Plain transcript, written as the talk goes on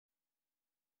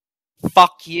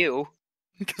Fuck you.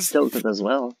 Because Tilted as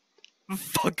well.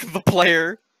 fuck the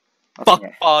player. Okay. Fuck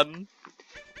fun.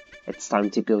 It's time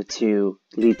to go to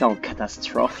Lethal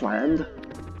Catastrophe Land.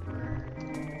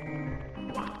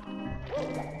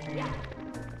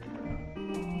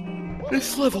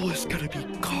 This level is gonna be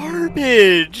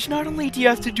garbage! Not only do you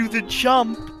have to do the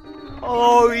jump...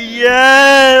 Oh,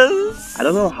 yes! I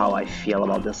don't know how I feel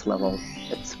about this level.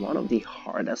 It's one of the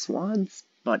hardest ones,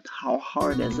 but how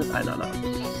hard is it? I don't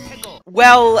know.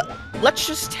 Well, let's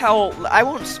just tell... I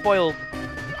won't spoil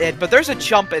it, but there's a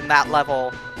jump in that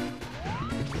level.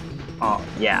 Oh,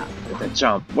 yeah, the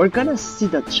jump. We're gonna see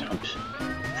the jump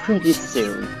pretty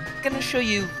soon. I'm gonna show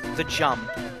you the jump.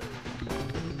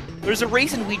 There's a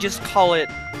reason we just call it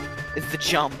the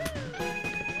jump.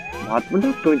 But we're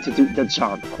not going to do the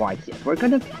jump quite yet. We're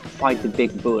gonna fight the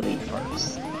big bully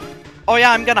first. Oh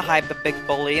yeah, I'm gonna hide the big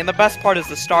bully, and the best part is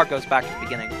the star goes back to the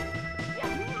beginning.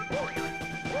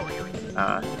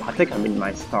 I think I'm in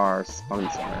my star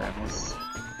sponsor levels.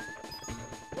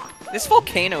 This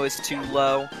volcano is too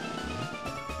low.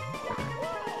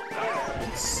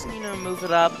 Let's, move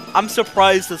it up. I'm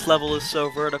surprised this level is so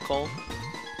vertical.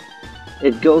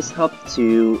 It goes up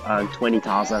to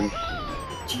 20,000.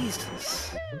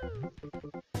 Jesus.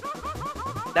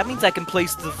 That means I can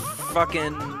place the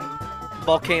fucking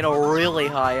volcano really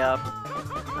high up.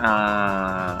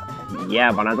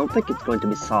 Yeah, but I don't think it's going to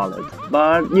be solid.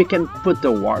 But you can put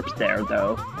the warp there,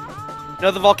 though.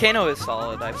 No, the volcano is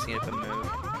solid. I've seen it been moved.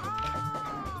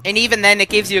 And even then, it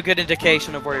gives you a good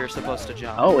indication of where you're supposed to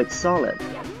jump. Oh, it's solid.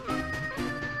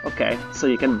 Okay, so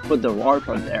you can put the warp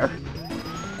on there.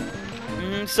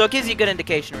 So it gives you a good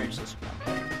indication where you're supposed to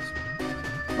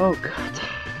jump. Oh god.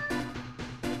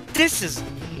 This is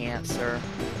cancer.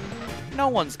 No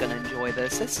one's gonna enjoy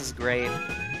this. This is great.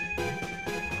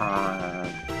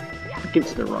 Get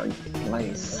to the right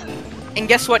place. And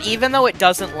guess what? Even though it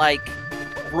doesn't, like,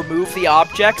 remove the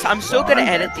objects, I'm still gonna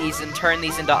edit these and turn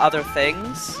these into other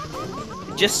things.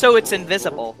 Just so it's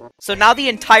invisible. So now the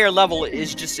entire level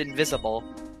is just invisible.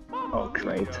 Oh,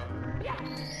 great.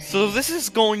 So this is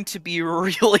going to be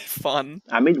really fun.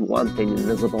 I made one thing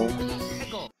invisible.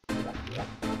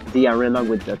 The arena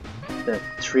with the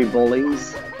 3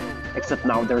 bullies. Except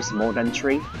now there's more than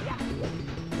 3.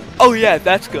 Oh yeah,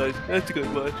 that's good. That's a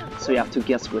good one. So you have to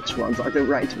guess which ones are the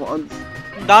right ones.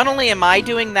 Not only am I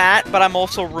doing that, but I'm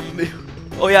also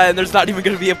Oh yeah, and there's not even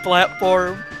gonna be a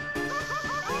platform.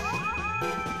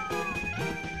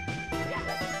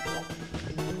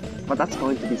 But that's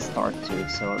going to be Star 2,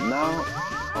 so now...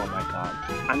 Oh my god.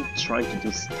 I'm trying to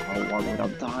do Star 1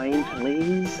 without dying,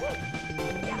 please.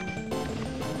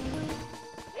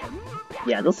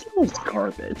 Yeah, this level's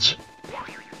garbage.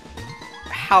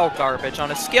 How garbage?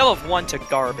 On a scale of 1 to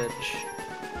garbage.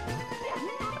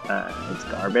 It's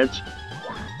garbage.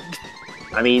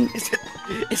 I mean...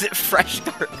 Is it fresh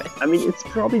garbage? I mean, it's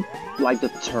probably like the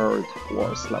 3rd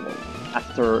worst level.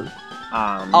 After,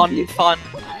 Unfun.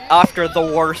 After the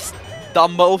worst,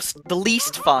 the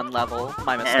least fun level.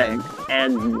 My mistake.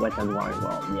 And Wet and Wild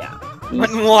World, yeah. Wet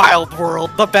and Wild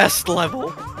World, the best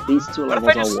level. These 2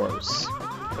 levels are worse.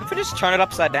 What if I just turn it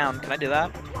upside down? Can I do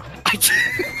that?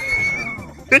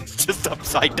 It's just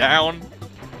upside down.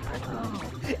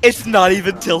 It's not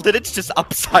even tilted, it's just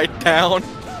upside down.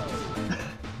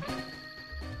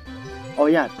 Oh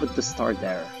yeah, put the star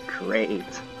there. Great.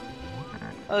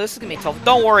 Oh, this is gonna be tough.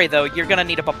 Don't worry though, you're gonna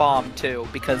need a bomb too,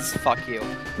 because fuck you.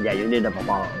 Yeah, you need a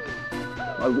bomb.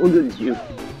 Why wouldn't you?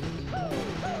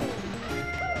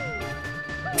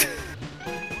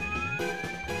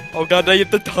 Oh god, I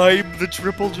have to time the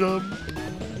triple jump.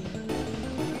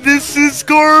 This is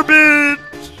garbage!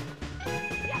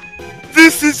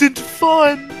 This isn't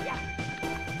fun!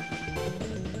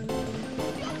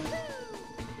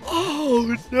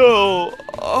 Oh no!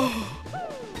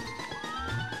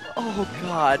 Oh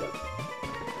god.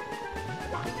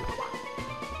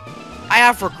 I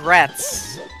have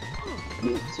regrets.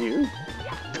 Me too?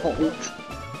 Don't.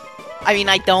 I mean,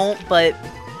 I don't, but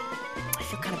I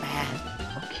feel kind of bad.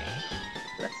 Okay,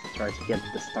 let's try to get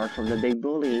the star from the big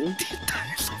bully. The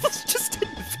entire level's just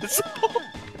invisible.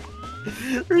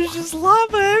 There's just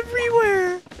lava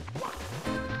everywhere.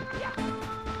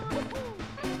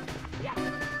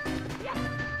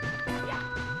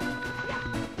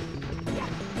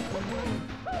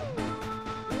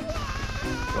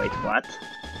 Wait, what?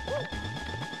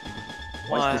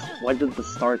 Why did the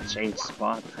star change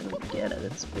spot? I don't get it,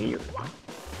 it's weird.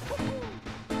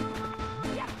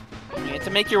 You have to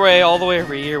make your way all the way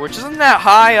over here, which isn't that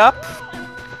high up,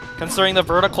 considering the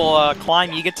vertical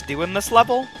climb you get to do in this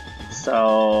level.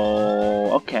 So...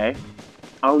 okay.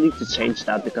 I'll need to change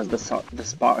that because the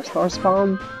star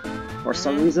spawn for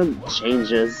some reason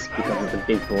changes because of the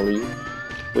big bully,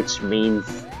 which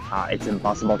means it's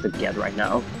impossible to get right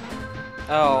now.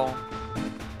 Oh.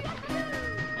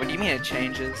 What do you mean it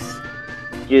changes?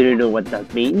 You don't know what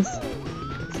that means?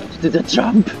 Do the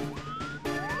jump!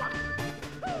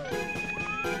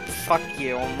 Fuck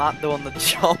you, I'm not doing the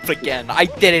jump again. I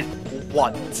did it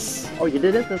once. Oh, you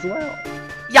did it as well?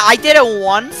 Yeah, I did it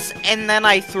once, and then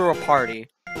I threw a party.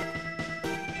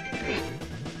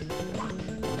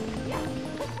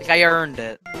 Like, I earned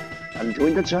it. I'm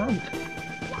doing the jump.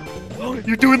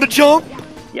 You're doing the jump?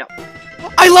 Yep.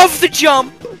 I love the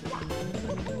jump!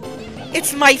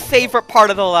 It's my favorite part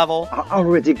of the level. I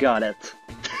already got it.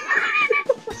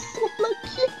 So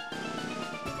lucky.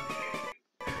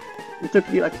 It took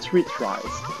me like 3 tries.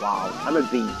 Wow, I'm a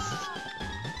beast.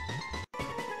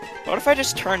 What if I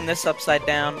just turn this upside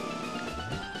down?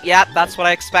 Yeah, that's what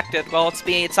I expected. Well,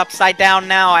 it's upside down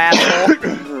now, asshole.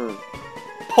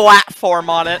 Platform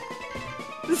on it.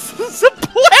 This is a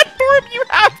platform you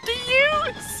have to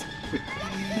use!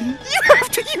 You have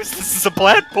to use this as a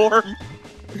platform!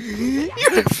 You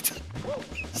have to...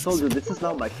 So dude, this is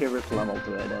now my favorite level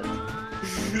to edit.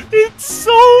 It's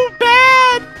so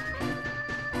bad!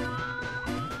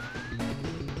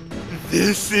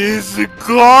 This is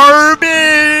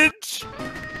garbage!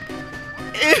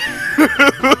 Ew!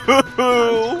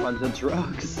 On the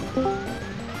drugs.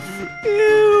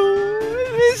 Ew!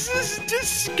 This is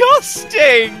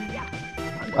disgusting!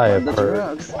 I have the heard.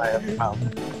 drugs. I have found.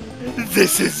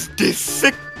 This is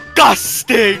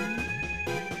disgusting!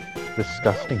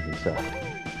 Disgusting, you said.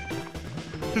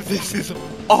 This is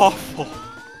awful.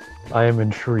 I am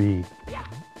intrigued.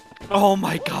 Oh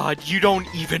my god, you don't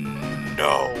even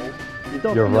know. You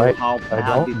don't You're know right, how I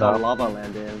bad don't the know. lava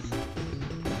land is.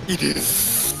 It is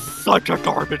such a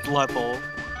garbage level.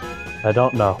 I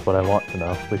don't know, but I want to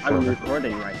know. Please tell I'm me.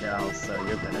 recording right now, so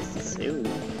you're gonna see soon.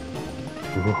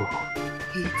 Ooh.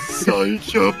 It's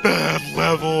such a bad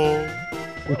level.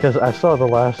 Because I saw the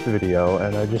last video,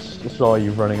 and I just saw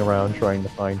you running around trying to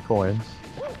find coins.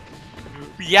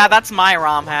 Yeah, that's my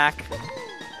ROM hack.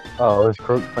 Oh, is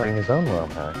Croak playing his own ROM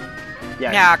hack?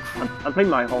 Yeah, I'm playing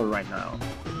my home right now.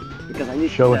 Because I need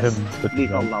Show to test him the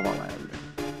Lethal jump. Lava Land.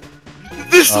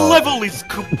 this Oh. level is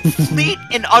complete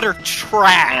and utter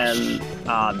trash. And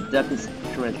Depp is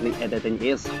currently editing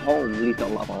his home Lethal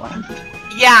Lava Land.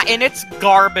 Yeah, and it's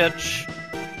garbage.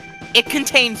 It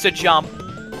contains a jump.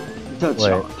 The Wait.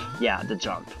 jump. Yeah, the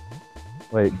jump.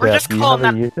 Wait, We're Jeff, just do you calling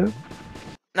have a YouTube?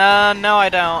 No, I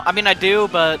don't. I mean, I do,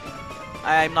 but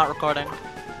I'm not recording.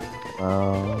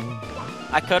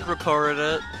 I could record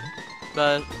it,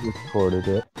 but Recorded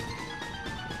it.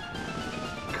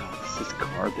 God, this is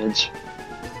garbage.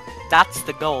 that's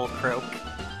the goal, Croak.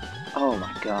 Oh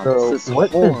my god, So, this is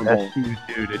what horrible. does SU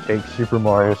do to take Super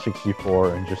Mario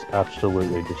 64 and just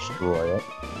absolutely destroy it?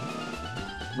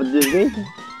 What do you mean?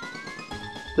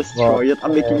 Destroy Well, it,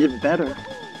 I'm making it better.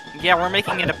 Yeah, we're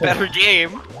making it a better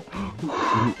game.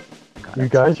 You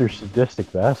guys are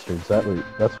sadistic bastards,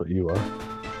 that's what you are.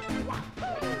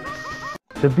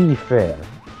 To be fair.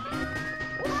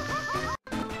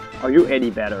 Are you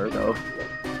any better though?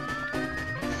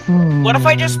 What if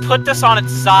I just put this on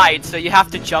its side, so you have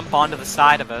to jump onto the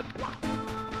side of it?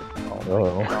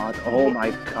 Oh. God, oh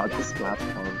my god, this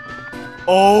platform.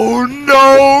 Oh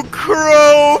no,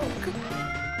 Croak!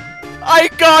 I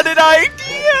got an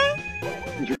idea!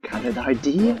 You got an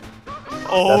idea?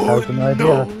 Oh has an idea.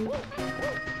 no!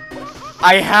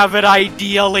 I have an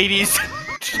idea, ladies.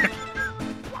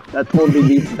 That only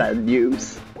needs that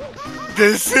news.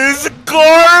 This is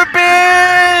garbage!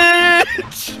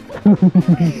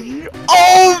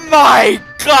 Oh my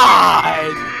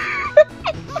god!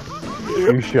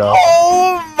 You shall.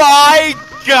 Oh my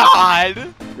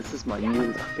god! This is my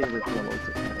new favorite level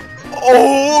to edit.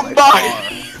 Oh By my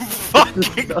far.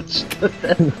 fucking... This is such the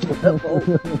best level.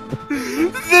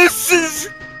 This is...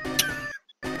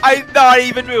 I'm not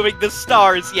even moving the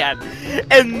stars yet,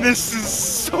 and this is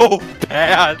so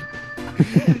bad.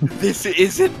 This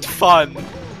isn't fun.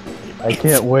 I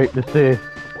can't wait to see.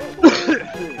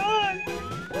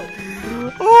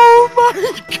 Oh my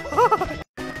god!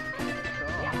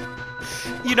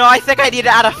 You know, I think I need to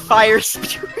add a fire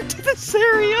spirit to this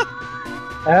area.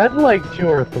 Add like 2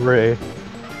 or 3.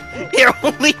 Here,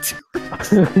 only two.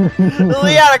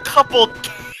 Only had a couple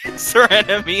cancer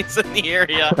enemies in the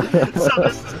area, so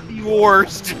this is the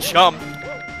worst jump.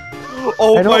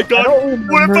 Oh I my don't god! What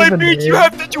if remember I the made you name.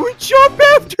 have to do a jump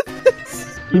after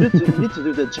this? You need to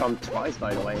do the jump twice,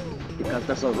 by the way, because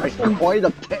there's a red coin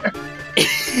up there.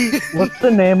 What's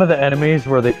the name of the enemies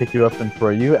where they pick you up and throw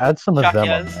you? Add some of them on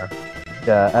Chuck-yes. there.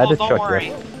 Yeah, add Oh, a don't Chuck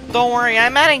worry. Don't worry,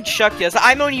 I'm adding Chuckyas.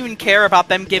 I don't even care about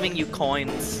them giving you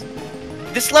coins.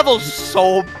 This level's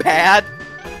so bad.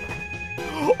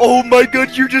 Oh my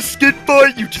god, you just get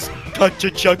by. You just touch a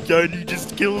Chuckya and he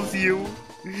just kills you.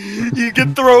 You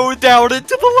get thrown down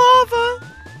into the lava.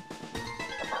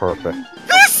 Perfect.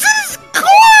 This is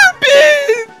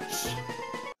garbage!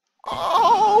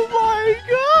 Oh my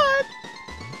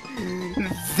god!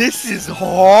 This is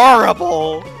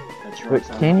horrible! But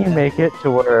can you make it to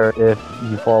where if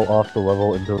you fall off the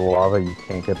level into the lava, you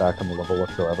can't get back on the level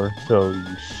whatsoever? So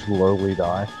you slowly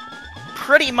die?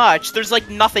 Pretty much. There's like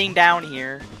nothing down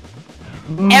here.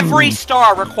 Every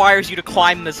star requires you to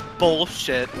climb this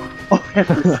bullshit. Oh,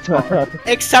 every star.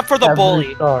 Except for the Every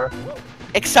bully. star.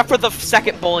 Except for the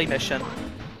second bully mission.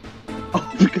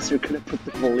 Oh, because you're gonna put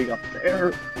the bully up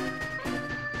there.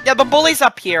 Yeah, the bully's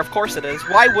up here, of course it is.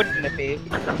 Why wouldn't it be?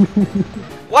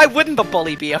 Why wouldn't the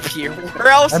bully be up here? Where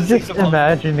else I'm is he just supposed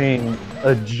imagining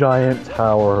a giant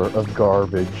tower of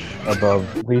garbage above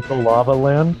Lethal Lava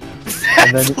Land,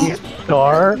 and then each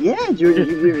star Yeah, just you're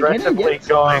getting progressively it.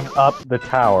 going up the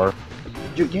tower.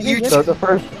 You're getting So it. the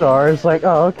first star is like,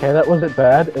 oh, okay, that wasn't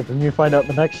bad, and then you find out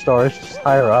the next star is just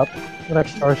higher up, the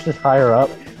next star is just higher up,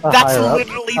 That's higher up,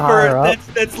 literally higher up.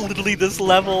 that's literally this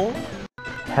level.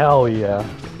 Hell yeah.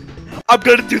 I'm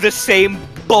gonna do the same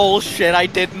bullshit I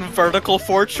did in Vertical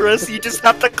Fortress. You just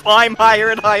have to climb higher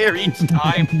and higher each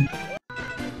time.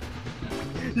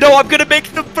 No, I'm gonna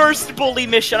make the first bully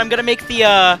mission. I'm gonna make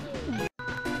the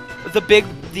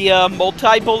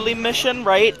multi-bully mission,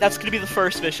 right? That's gonna be the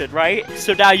first mission, right?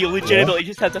 So now you legitimately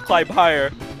just have to climb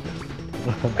higher.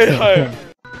 And higher.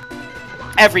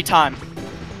 Every time.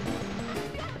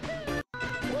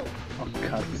 Oh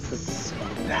god, this is so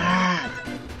bad.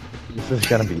 This is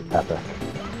gonna be epic.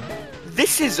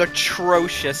 This is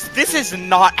atrocious. This is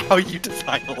not how you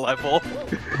design a level.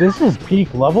 This is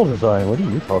peak level design, what are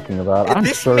you talking about? I'm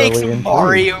This thoroughly makes intrigued.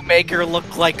 Mario Maker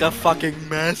look like a fucking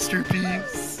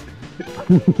masterpiece.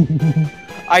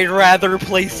 I'd rather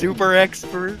play Super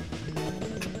Expert.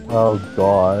 Oh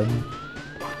god.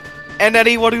 And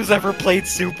anyone who's ever played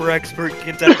Super Expert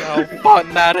can tell you how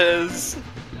fun that is.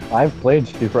 I've played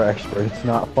Super Expert, it's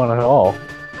not fun at all.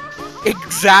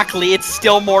 Exactly, it's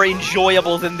still more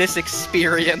enjoyable than this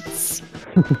experience.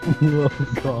 Oh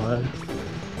god.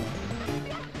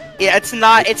 Yeah, it's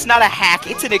not a hack,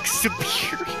 it's an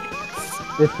experience.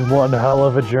 It's one hell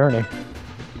of a journey.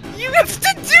 You have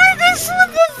to do this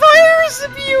with the fire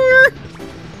spewer!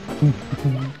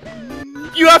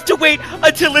 You have to wait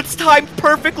until it's timed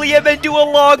perfectly and then do a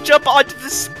long jump onto the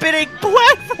spinning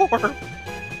platform!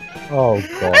 Oh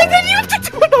god. And then you have to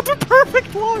do another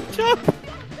perfect long jump!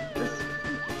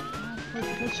 It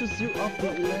pushes you up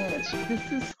the ledge.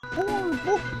 This is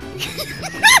horrible.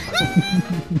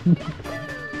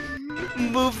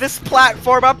 Move this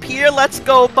platform up here, let's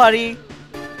go, buddy!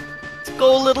 Let's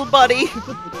go, little buddy! If you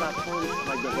put the platforms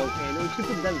like the volcano, if you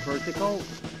put them vertical,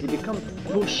 they become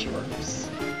mushrooms.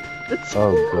 That's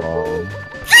Oh horrible.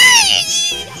 god.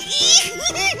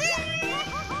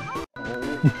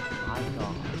 Oh my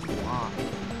god, why?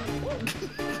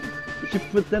 If you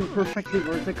put them perfectly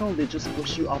vertical, they just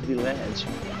push you off the ledge.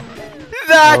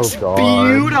 That's Oh, God.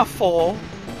 beautiful!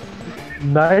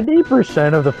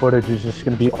 90% of the footage is just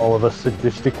gonna be all of us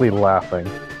sadistically laughing.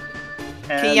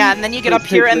 Okay, yeah, and then you get up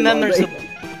here, and then there's a...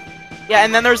 Yeah,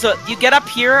 and then there's a... You get up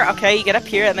here, okay, you get up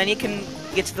here, and then you can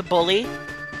get to the bully,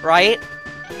 right?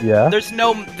 Yeah? There's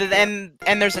no...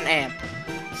 And there's an amp.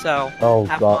 So, Oh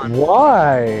have god. fun.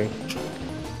 Why?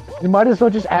 You might as well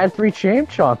just add 3 champ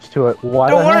chomps to it. Why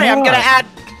Don't the hell worry, I'm not? gonna add...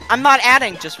 I'm not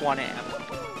adding just 1 amp.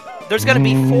 There's gonna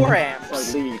be 4 amps.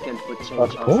 Sadly, you can put change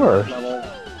Of on course. level.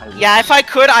 I Yeah, if I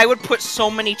could, I would put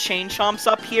so many chain chomps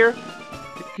up here.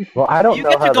 Well, I don't You know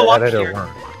get to how go the up editor here.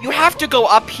 works. You have to go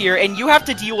up here, and you have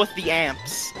to deal with the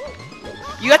amps.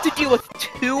 You have to deal with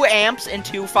 2 amps and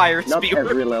 2 fire Not spewers.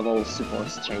 every level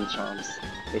supports chain chomps,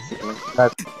 basically.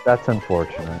 That's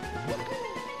unfortunate.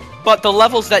 But the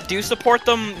levels that do support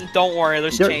them, don't worry,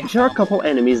 there's chain There are a chomps. couple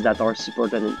enemies that are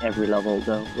supported in every level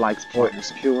though, like fire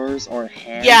spewers or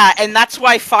hands. Yeah, and that's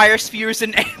why fire spewers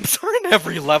and amps are in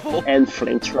every level. And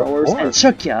flamethrowers Of and course.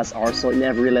 chuckyas are also in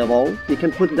every level. You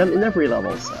can put them in every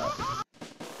level, so...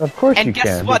 Of course And you guess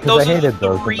can, what? because Those I are hated the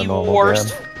those in 3 the normal worst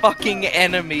game. fucking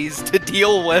enemies to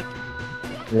deal with.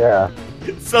 Yeah.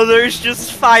 So there's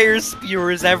just fire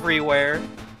spewers everywhere.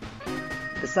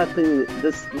 The sad thing,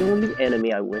 the only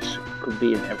enemy I wish could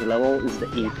be in every level is the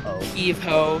Evo. Heave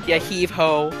ho. Yeah, heave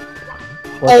ho.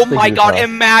 What's Oh the my god, Utah?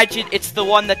 imagine it's the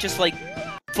one that just like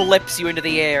flips you into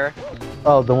the air.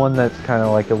 Oh, the one that's kind of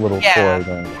like a little Yeah. toy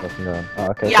then. Oh,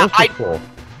 okay, Yeah, those are cool.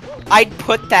 I'd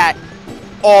put that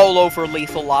all over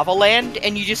Lethal Lava Land,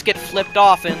 and you just get flipped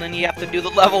off, and then you have to do the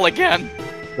level again.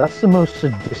 That's the most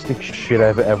sadistic shit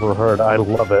I've ever heard. I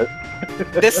love it.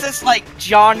 This is like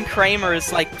John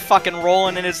Kramer's like fucking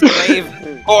rolling in his grave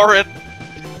for it.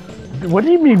 What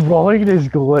do you mean rolling in his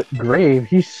grave?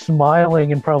 He's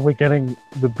smiling and probably getting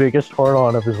the biggest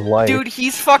heart-on of his life. Dude,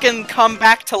 he's fucking come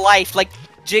back to life. Like,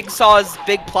 Jigsaw's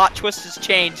big plot twist has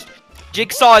changed.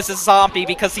 Jigsaw is a zombie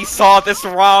because he saw this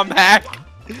ROM hack.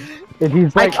 And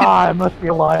he's like, I must be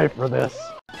alive for this.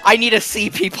 I need to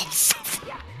see people suffer.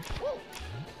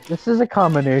 This is a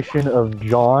combination of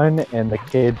John and the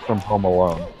kid from Home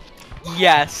Alone.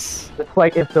 Yes. It's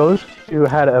like if those two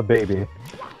had a baby,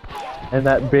 and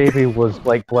that baby was,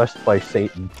 like, blessed by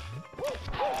Satan.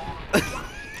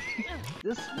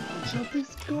 This matchup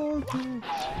is garbage.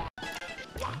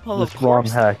 Well, This ROM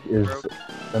hack is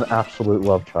an absolute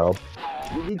love child.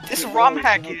 This ROM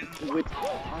hack is... with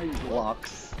time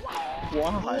blocks.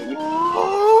 Why?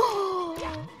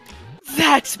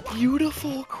 That's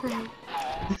beautiful, Crow.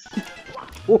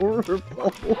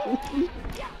 Horrible.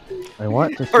 I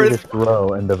want to see this grow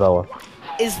and develop.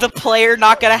 Is the player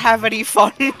not gonna have any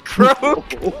fun, Crow?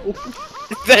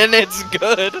 Then it's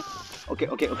good. Okay.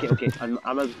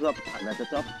 I'm at the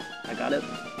top. I got it.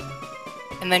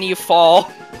 And then you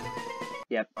fall.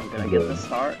 Yep, I'm gonna get the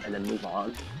star and then move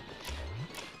on.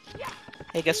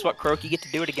 Hey, guess what, Croak? You get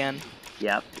to do it again.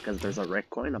 Yep, because there's a red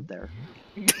coin up there.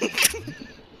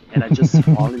 And I just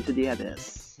fall into the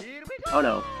abyss. Oh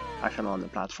no, I fell on the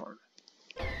platform.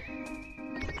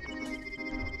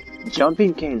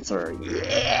 Jumping cancer,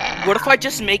 yeah! What if I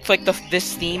just make, like,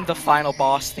 this theme the final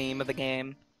boss theme of the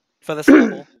game? For this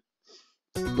level?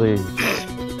 Please.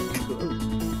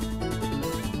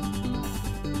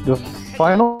 The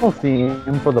final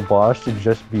theme for the boss should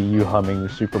just be you humming the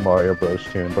Super Mario Bros.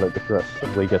 Tune, but it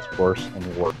progressively gets worse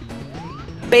and worse.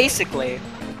 Basically.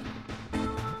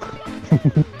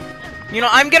 You know,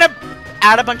 I'm gonna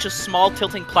add a bunch of small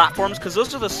tilting platforms, because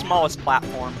those are the smallest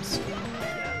platforms.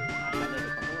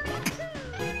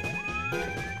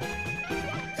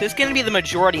 So it's gonna be the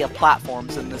majority of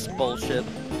platforms in this bullshit.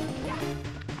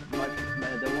 I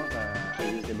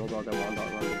used the one around the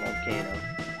volcano.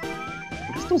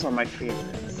 Because those are my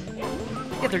favorites.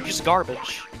 Yeah, they're just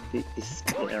garbage. The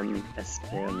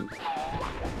spin.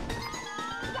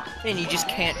 And you just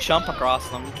can't jump across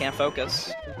them, you can't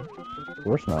focus. Of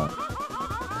course not.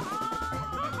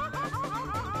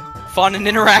 Fun and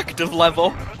interactive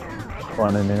level.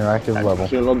 Fun and interactive level.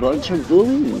 Kill a bunch of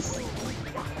bullies.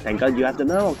 Thank God you have the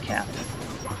metal cap.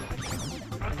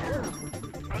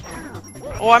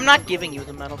 Oh, I'm not giving you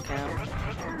the metal cap.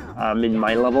 In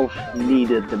my level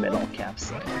needed the metal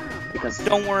caps. Because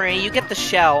Don't worry, you get the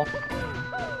shell.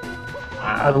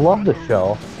 I love the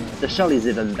shell. the shell is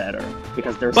even better.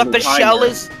 Because there's But no the timer. shell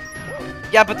is...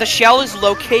 Yeah, but the shell is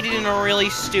located in a really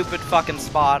stupid fucking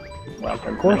spot. Well,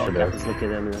 Of course metal it cap is. is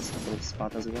located in this little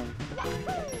spot as well.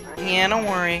 Yeah, don't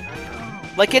worry.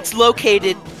 Like, it's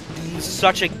located in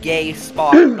such a gay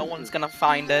spot, no one's gonna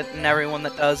find it, and everyone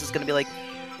that does is gonna be like,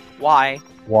 why?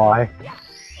 Why?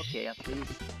 Okay, at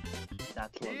least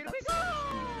that's easy.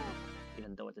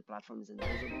 Even though the platform is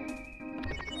invisible.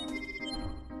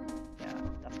 Yeah,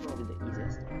 that's probably the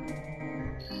easiest.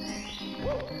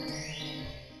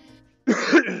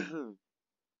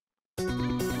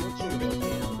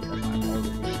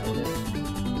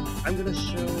 I'm gonna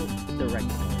show the red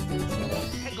coins.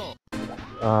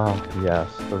 Ah, yes,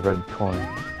 the red coin.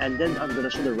 And then I'm gonna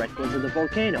show the red coins in the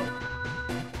volcano.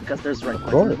 Because there's red coins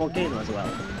in course. the volcano as well.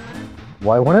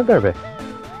 Why wouldn't there be?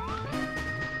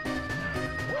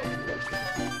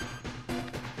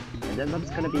 And then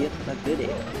that's gonna be it for that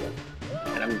video.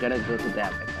 And I'm gonna go to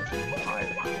bed because I'm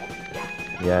tired.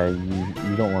 Yeah,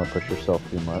 you don't want to push yourself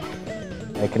too much.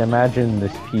 I can imagine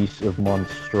this piece of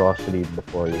monstrosity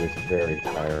before you is very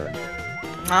tiring.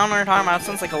 I don't know what you're talking about, it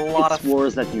sounds like a lot It's of...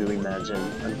 worse than you imagine,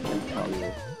 I can tell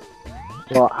you.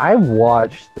 Well, I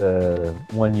watched the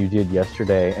one you did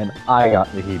yesterday, and I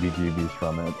got the heebie-jeebies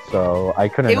from it, so I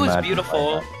couldn't It was imagine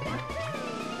beautiful. that.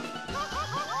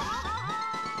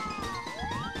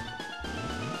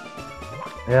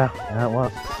 Yeah, it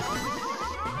was.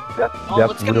 Oh, Depth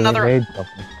let's get really another- made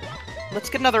something. Let's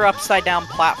get another upside-down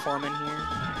platform in here.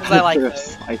 Because I like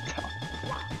those. I tell.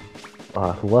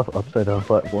 I love upside-down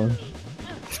platforms.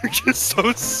 They're just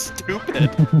so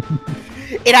stupid.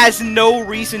 It has no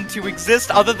reason to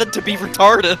exist other than to be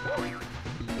retarded.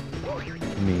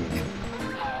 Me.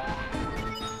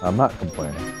 I'm not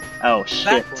complaining. Oh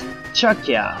shit. That one. Chuck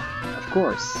yeah, of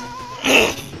course.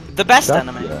 The best That's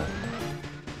anime.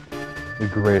 the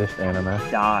greatest anime.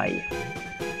 Die.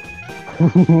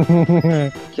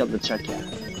 Kill the Chuck yeah.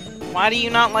 Why do you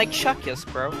not like Chuckus,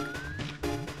 bro?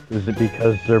 Is it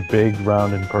because they're big,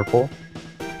 round, and purple?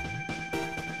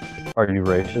 Are you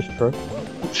racist, bro?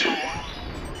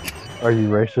 Are you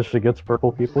racist against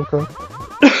purple people, bro?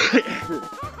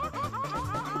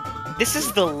 This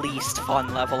is the least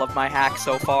fun level of my hack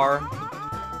so far.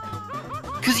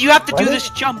 Cause you have to do this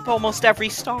jump almost every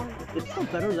star. It's still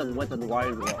better than Wet and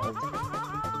Wild World.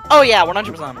 Oh yeah,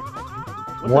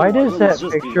 100%. Why does that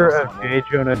picture of J.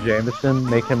 Jonah Jameson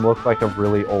make him look like a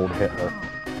really old Hitler?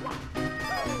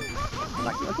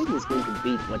 Like, nothing is going to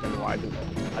beat Wet and Wild World.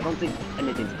 I don't think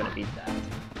anything's gonna beat that.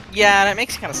 Yeah, that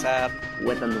makes me kind of sad.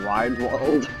 Wet and Wild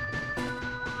World.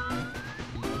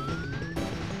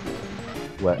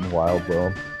 Wet and Wild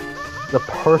World. The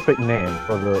perfect name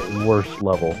for the worst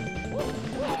level.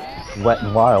 Wet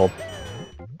and Wild.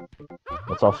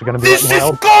 That's also gonna be This Wet and is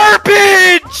Wild.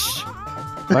 garbage!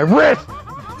 My wrist!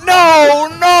 No,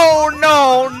 no,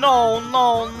 no, no,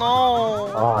 no,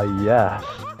 no. Ah, yes.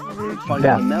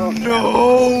 Yeah. No!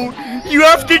 You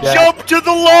have to jump to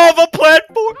the lava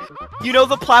platform! You know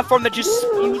the platform that just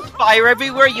spews fire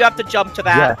everywhere? You have to jump to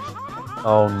that. Yes.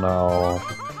 Oh no.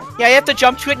 Yeah, you have to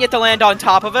jump to it and you have to land on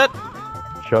top of it.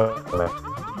 Shut up.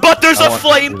 But there's I a want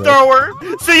to do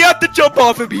flamethrower! So you have to jump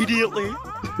off immediately.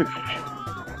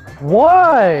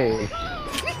 Why?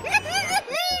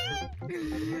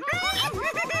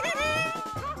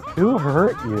 Who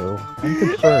hurt you? I'm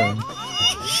concerned.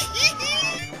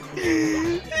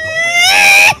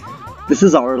 This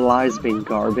is our lives being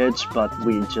garbage, but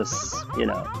we just, you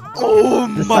know... Oh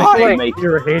my- Like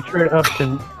your hatred of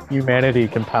humanity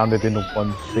compounded into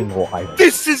one single item.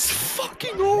 This is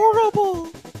fucking horrible!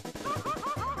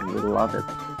 We love it.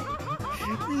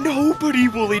 Nobody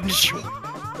will enjoy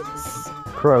this.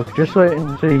 Croak, just wait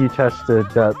until you tested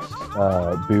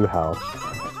Depp's Boo House.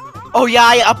 Oh yeah,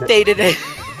 I updated it.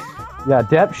 Yeah,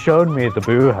 Depp showed me the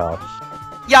Boo House.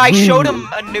 Yeah, I showed him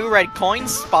a new red coin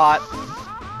spot.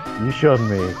 You showed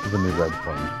me the new red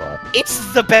coin spot.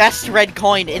 It's the best red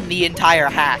coin in the entire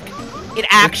hack. It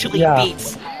actually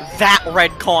beats that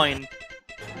red coin.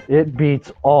 It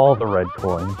beats all the red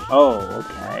coins. Oh,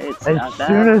 okay. It's not As bad.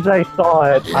 soon as I saw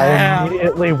it, I Yeah.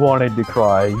 immediately wanted to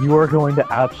cry. You are going to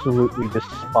absolutely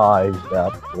despise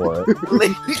that for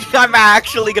it. I'm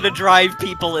actually gonna drive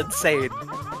people insane.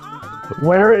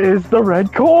 Where is the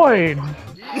red coin?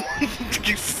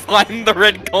 You find the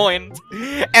red coins.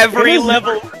 Every It is-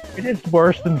 level. It is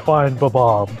worse than Find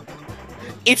Bob.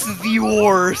 It's the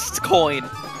worst coin.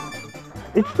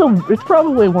 It's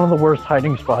probably one of the worst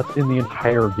hiding spots in the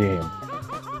entire game.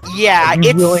 Yeah, Are you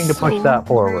it's willing to push so that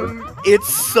forward? good.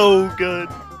 It's so good.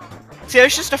 See,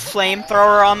 there's just a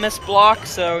flamethrower on this block,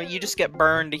 so you just get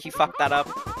burned if you fuck that up.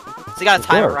 So you gotta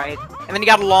time it Sure. right. And then you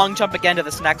gotta long jump again to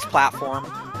this next platform.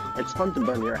 It's fun to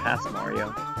burn your ass,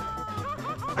 Mario.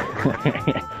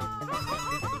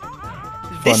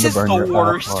 This to is burn the your ass,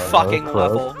 worst Mario, fucking Croak.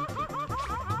 level.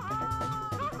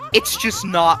 It's just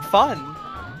not fun.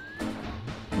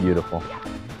 Beautiful.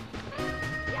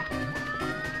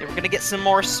 Yeah, we're gonna get some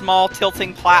more small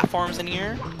tilting platforms in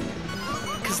here.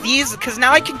 Cause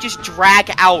now I can just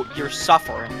drag out your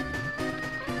suffering.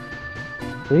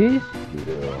 Please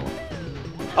do.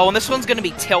 Oh, and this one's gonna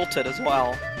be tilted as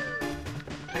well.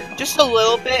 Just a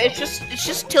little bit. It's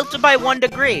just tilted by 1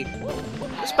 degree.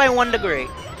 Just by 1 degree.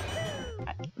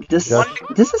 This Just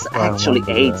this is I actually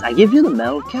wonder 8. that. I give you the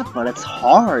metal cap, but it's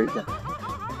hard.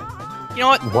 You know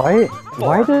what?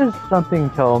 Why does something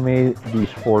tell me these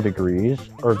 4 degrees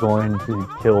are going to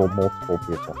kill multiple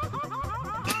people?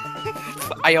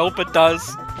 I hope it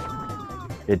does.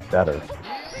 It better.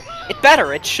 It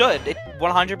better. It should. It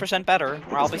 100% better.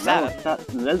 Or I'll be sad.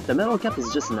 The metal cap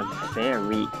is just in a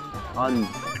very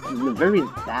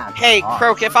bad Hey, spot.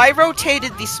 Croak, if I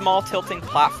rotated these small tilting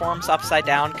platforms upside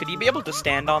down, could you be able to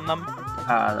stand on them?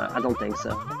 I don't think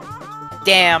so.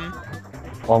 Damn.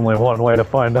 Only one way to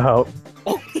find out.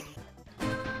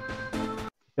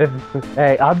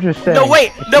 Hey, I'm just saying. No,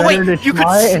 wait! it's No, wait! better to You could,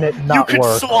 try and it you not could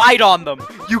work. slide on them!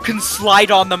 You can slide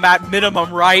on them at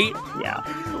minimum, right? Yeah.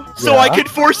 So I Yeah. could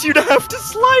force you to have to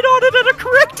slide on it at a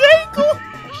correct angle!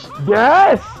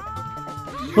 Yes!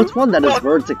 Put one that is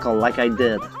vertical, like I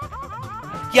did.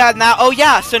 Yeah, now, oh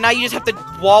yeah, so now you just have to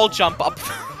wall jump up.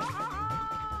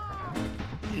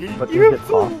 But You is it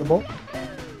fool. possible?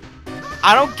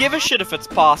 I don't give a shit if it's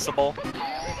possible.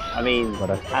 I mean,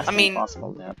 But it has to I mean- be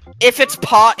possible, Deb. If it's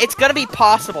it's gonna be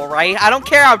possible, right? I don't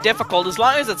care how difficult, as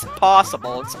long as it's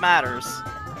possible, it matters.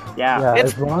 Yeah, Yeah,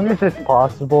 It's- as long as it's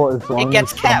possible, as long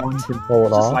gets as someone kept. can pull it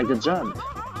just off. like the jump.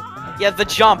 Yeah, the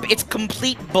jump, it's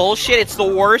complete bullshit, it's the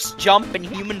worst jump in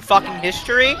human fucking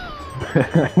history,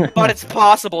 but it's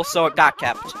possible, so it got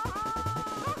kept.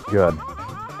 Good.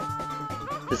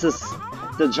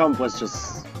 The jump was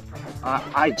just...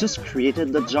 I just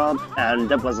created the jump, and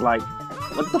that was like,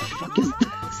 what the fuck is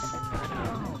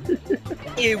this?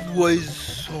 It was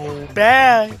so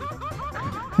bad.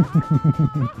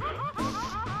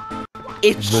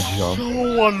 It's The jump. so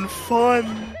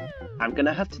unfun. I'm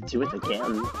gonna have to do it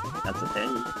again. That's the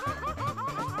thing.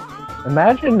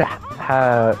 Imagine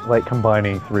like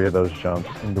combining 3 of those jumps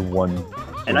into one.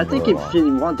 And I think if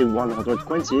single you want the 100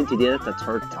 coins, you need to get it the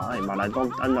 3rd time, and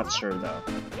I'm not sure though.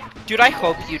 Dude, I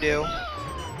hope you do.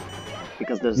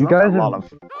 Because there's You not a guys lot have-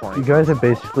 of You coins. guys have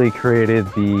basically created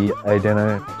the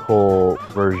identical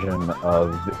version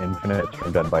of Infinite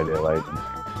from Dead by Daylight.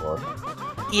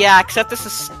 Yeah, except this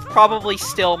is probably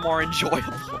still more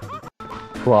enjoyable.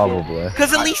 Probably.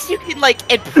 Because at least you can, like,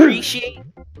 appreciate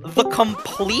the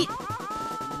complete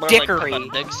dickery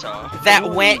that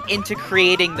went into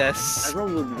creating this.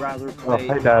 Everyone would rather play.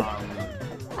 hey, Dad.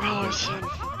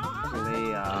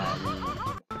 Play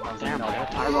I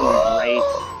remember great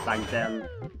back then.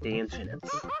 The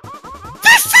Infinites.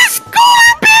 This is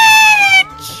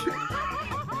garbage!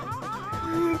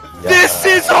 This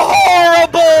is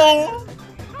horrible!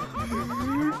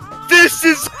 This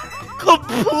is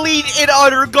complete and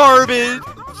utter garbage!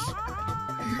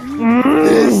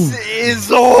 This is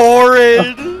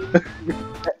horrid!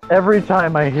 Every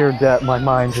time I hear that, my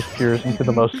mind just peers into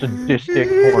the most sadistic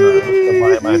corner of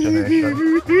my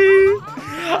imagination.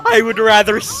 I would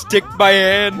rather stick my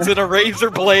hands in a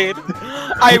razor blade.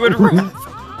 I would rather...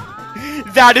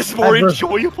 That is more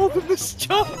enjoyable than this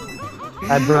jump.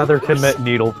 I'd rather commit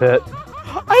Needle Pit.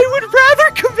 I would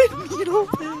rather commit Needle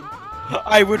Pit.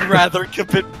 I would rather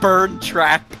commit Burn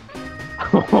Trap.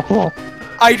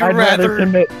 I'd I'd rather rather...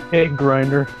 commit Pig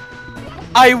Grinder.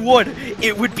 I would.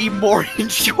 It would be more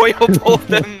enjoyable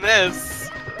than this.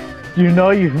 You know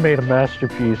you've made a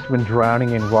masterpiece when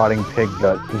drowning in rotting pig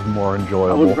guts is more I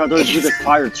enjoyable. would rather do the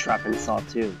fire trap in Saw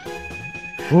 2.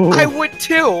 Ooh, I would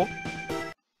too.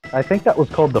 I think that was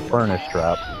called the Furnace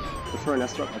Trap. The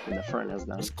furnace trap? Okay, the furnace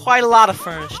then. There's quite a lot of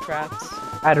furnace traps.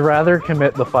 I'd rather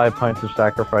commit the 5 pints of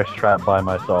sacrifice trap by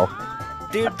myself.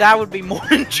 Dude, that would be more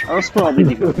That enjoyable. was probably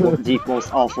the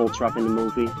most awful trap in the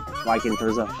movie. Like in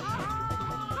terms of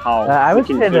how I would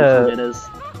freaking say painful the- it is.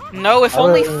 No, if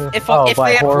only if by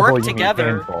they had horrible, worked you mean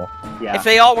together. painful. Yeah. If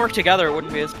they all worked together, it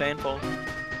wouldn't be as painful.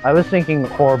 I was thinking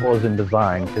horrible as in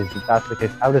design, because if that's the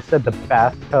case, I would have said the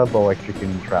bathtub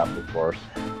electrocuting trap was worse.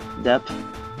 Dep.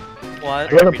 What?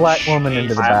 Throw the black woman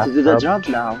into the I have to do the bathtub. jump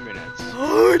now.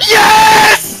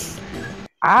 Yes!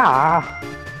 Ah!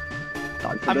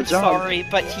 Time for I'm the jump. sorry,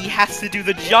 but he has to do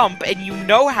the jump, and you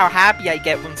know how happy I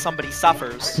get when somebody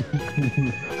suffers.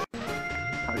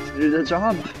 Time to do the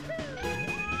jump.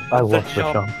 I love the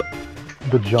jump.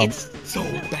 jump. The jump. It's so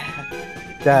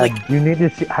bad. Dad, like- you need to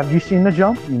see. Have you seen the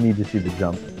jump? You need to see the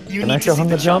jump. You Can need I to show see him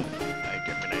the the jump?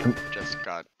 I just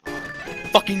got.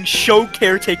 Fucking show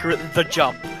caretaker the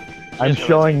jump. I'm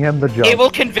showing him the jump. It will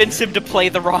convince him to play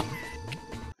the wrong.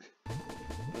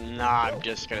 Nah, I'm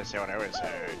just gonna say what I was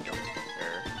jump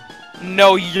there.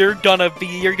 No, you're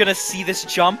gonna see this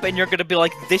jump, and you're gonna be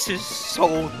like, this is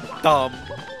so dumb.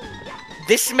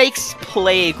 This makes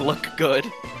Plague look good.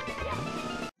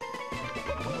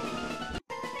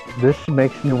 This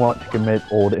makes me want to commit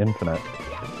Old Infinite.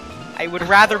 I'd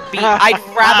rather play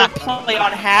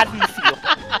on Haddonfield.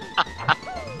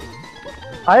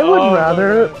 I would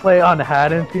rather play on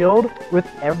Haddonfield with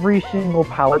every single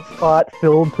pallet spot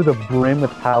filled to the brim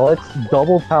with pallets,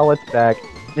 double pallets back,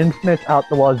 infinites out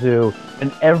the wazoo,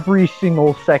 and every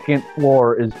single second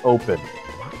floor is open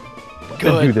to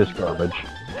do Good. this garbage.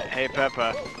 Hey,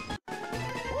 Peppa. I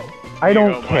Here you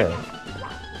don't go, care.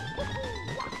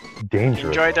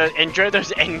 Dangerous. Enjoy those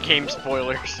endgame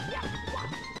spoilers.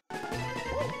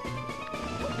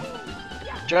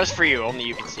 Just for you, only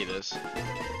you can see this.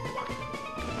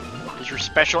 These are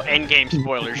special endgame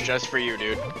spoilers just for you,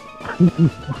 dude.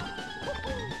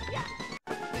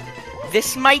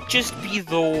 This might just be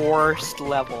the worst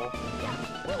level.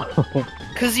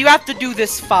 Cause you have to do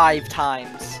this 5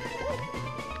 times.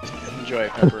 Enjoy,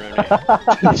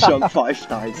 pepperoni. Jump 5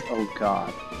 times. Oh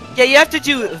god. Yeah, you have to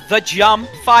do the jump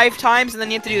 5 times, and then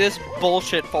you have to do this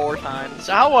bullshit 4 times.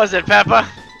 So how was it, Peppa?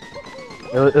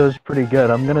 It was pretty good.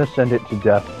 I'm gonna send it to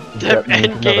Jeff. The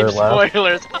endgame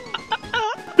spoilers.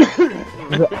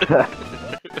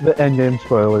 The endgame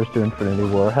spoilers to Infinity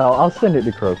War. Hell, I'll send it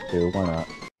to Croak too. Why not?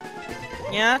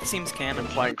 Yeah, that seems canon.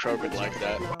 Implying Croak would like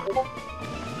that.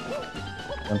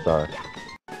 I'm sorry.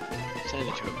 Send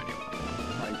it to him anyway.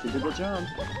 Time to do the jump.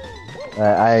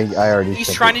 I already. He's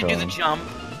sent trying it to do the him. jump.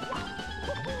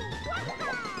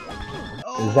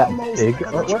 Is that Almost, big I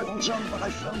got the artwork? triple jump, but I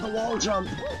failed the wall jump.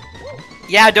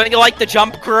 Yeah, don't you like the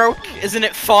jump, Croak? Isn't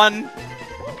it fun?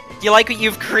 Do you like what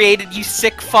you've created, you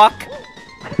sick fuck?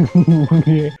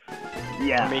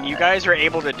 Yeah. I mean, you guys are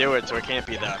able to do it, so it can't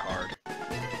be that hard.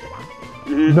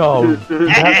 No.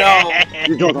 No.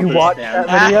 You don't You watched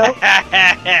understand.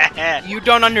 that video? You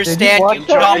don't understand, watch you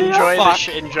that dumb video? enjoy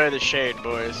fuck. the shade,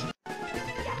 boys.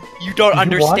 You don't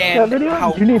Did you watch that understand video?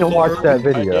 how You need to watch that I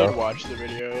did video. watch the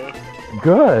video.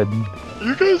 Good.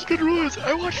 You guys can realize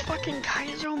I watch fucking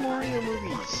Kaizo Mario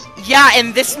movies. Yeah,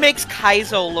 and this makes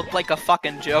Kaizo look like a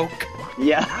fucking joke.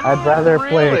 Yeah. I'd rather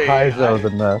play Really? Kaizo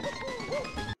than this.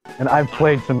 And I've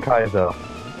played some Kaizo.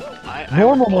 I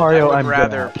Normal Mario, would I'm good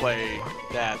rather at. play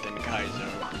that than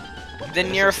Kaizo. Then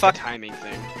It's you're a just fuck. a timing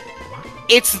thing.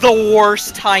 It's the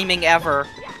worst timing ever.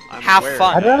 I'm Have aware of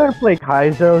fun. I'd that. rather play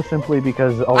Kaizo simply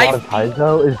because a lot of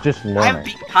Kaizo is just I haven't learning.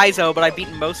 beaten Kaizo, but I've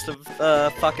beaten most of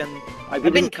fucking I've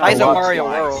been Kaizo Kaizo Mario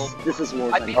twice. World. This is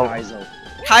worse I than beat- Kaizo.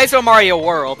 Kaizo Mario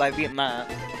World. I've beaten that.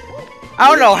 I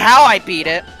don't know how I beat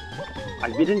it.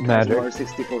 I've beaten Kaizo Magic. Mario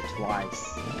 64 twice.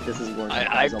 This is worse than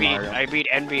I Kaizo beat Mario.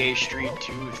 NBA Street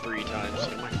 2 3 times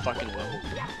in my fucking level.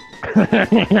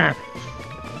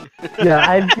 Yeah,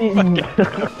 I've beaten.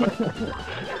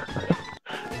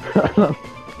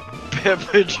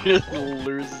 Pippa just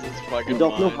loses his fucking You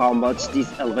don't know mind. how much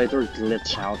these elevators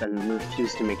glitch out and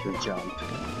refuse to make you jump.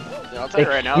 Yeah, I'll tell you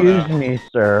right now, Excuse though. me,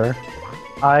 sir.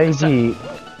 I What's that? beat.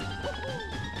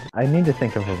 I need to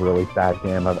think of a really bad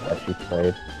game I've actually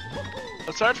played.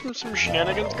 Aside from some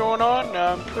shenanigans going on,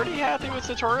 I'm pretty happy with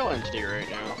Tutorial Entity right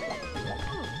now.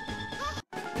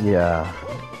 Yeah.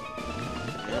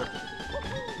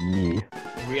 Me.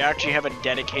 We actually have a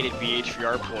dedicated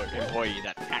VHVR employee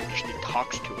that actually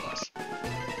talks to us.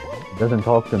 Doesn't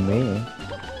talk to me.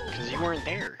 Because you weren't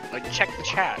there. Like, check the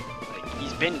chat. Like,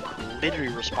 he's been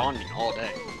literally responding all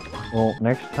day. Well,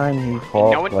 next time he And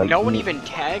talks, no one me- even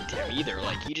tagged him either.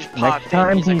 Like, he just Next popped in.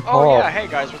 time He's he like, oh yeah, talks- hey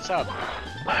guys, what's up?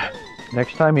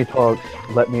 Next time he talks,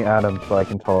 let me add him so I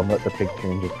can tell him that the pig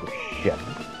changes for shit.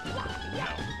 No.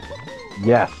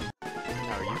 Yes.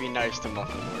 No, you be nice to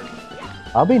Muffin Lord.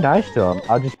 I'll be nice to him.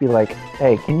 I'll just be like,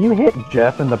 hey, can you hit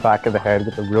Jeff in the back of the head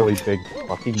with a really big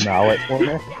fucking mallet for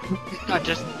me? Not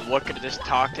just look at it, just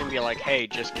talk to him and be like, hey,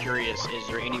 just curious, is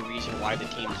there any reason why the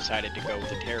team decided to go with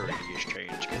the terror radius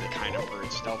change? Because it kind of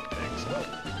hurts stealth pigs.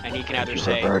 And he can either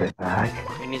say, Revert it back.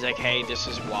 and he's like, hey, this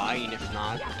is why, and if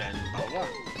not, then blah blah.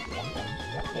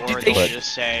 Or You they'll think-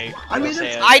 just say, I they'll made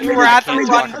say, it! I'd "I rather can't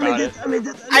run- talk about it."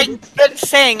 I've been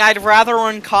saying I'd rather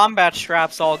run combat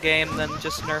straps all game than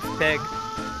just nerf pig.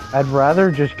 I'd rather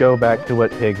just go back to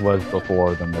what Pig was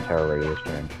before than the terror radius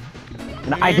change.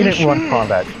 And I didn't run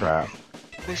combat strap.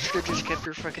 They should have just kept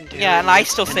her fucking terror Yeah, and I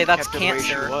radius still say that's kept her the way she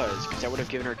cancer. was, because that would have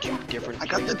given her two different I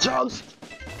got the plays. jumps!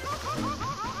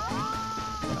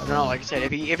 No, like I said,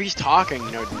 if he's talking,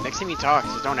 you know, next time he talks,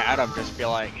 just don't add him. Just be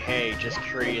like, hey, just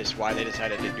curious why they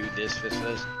decided to do this.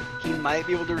 He might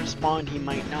be able to respond, he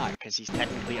might not, because he's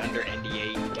technically under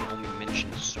NDA and can only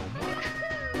mention so much.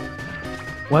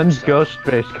 When's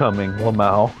Ghostface coming,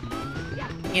 Lamau?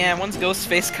 Yeah, when's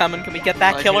Ghostface coming? Can we get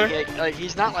that Like, killer? like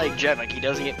he's not like Jet, like he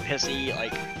doesn't get pissy.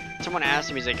 Like someone asked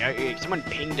him, he's like, someone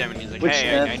pinged him, and he's like, Which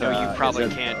hey, I know Jet, you probably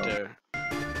is it, can't.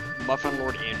 Muffin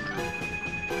Lord Andrew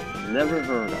Never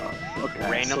heard of. Okay,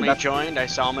 randomly so that's, joined. I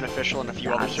saw him in official and a few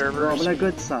other that's servers. probably a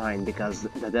good sign, because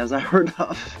that is I heard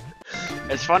of.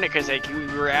 It's funny because like we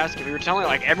were asking, we were telling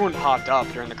like everyone popped up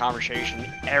during the conversation.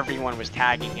 Everyone was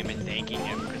tagging him and thanking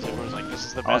him because everyone was like, "This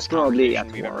is the I was best probably conversation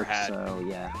at we've ever work, had." so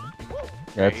yeah.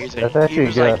 That's, He's that's like, he actually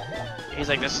was good. like, he's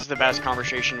like, this is the best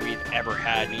conversation we've ever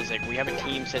had. And he's like, we have a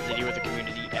team set to deal with the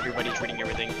community. Everybody's reading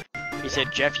everything. He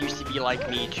said, Jeff used to be like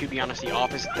me. To be honest, the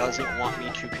office doesn't want me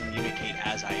to communicate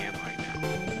as I am right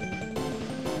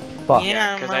now. Fuck.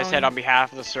 Yeah, Because I said on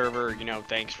behalf of the server, you know,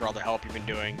 thanks for all the help you've been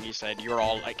doing. He said, you're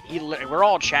all like, we're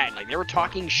all chatting. Like, they were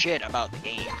talking shit about the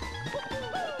game.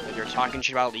 Like, they were talking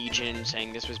shit about Legion,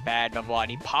 saying this was bad, blah, blah.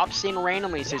 And he pops in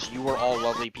randomly and says, you were all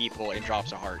lovely people, and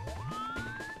drops a heart.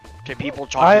 To people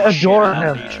talking I adore shit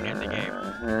about him. Legion in the game.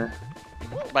 Uh-huh.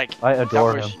 Like, I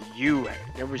adore that was him. you.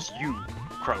 It was you,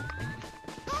 Croak.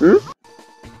 Hmm?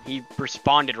 He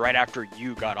responded right after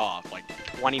you got off. Like,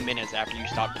 20 minutes after you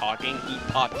stopped talking, he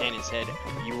popped in and said,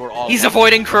 you were all He's lovely.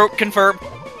 avoiding Croak, confirm.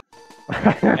 And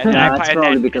then Yeah, I- that's and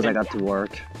probably then- because I and got to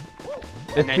work.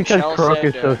 It's then because Chell Croak said,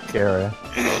 is so scary.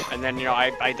 And then, you know,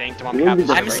 I thanked him on You behalf of wouldn't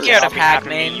the be I'm server. scared On of behalf hack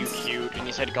me, you names. cute. And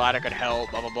he said, glad I could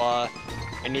help, blah, blah, blah.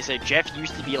 And he said, Jeff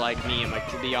used to be like me. I'm like,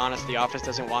 to be honest, the office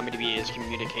doesn't want me to be as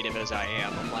communicative as I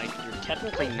am. I'm like, you're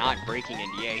technically not breaking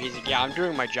NDA. He's like, yeah, I'm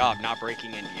doing my job, not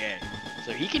breaking NDA.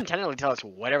 So he can technically tell us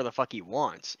whatever the fuck he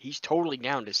wants. He's totally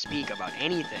down to speak about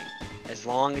anything, as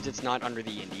long as it's not under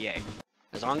the NDA.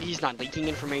 As long as he's not leaking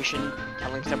information,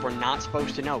 telling stuff we're not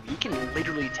supposed to know, he can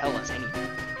literally tell us anything.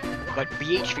 But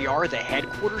BHVR, the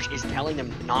headquarters, is telling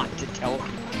them not to tell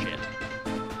people shit.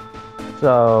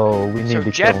 So we need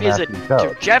to Jeff kill is Matthew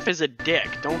Coates. Jeff is a dick.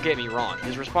 Don't get me wrong.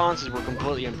 His responses were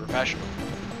completely unprofessional.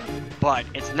 But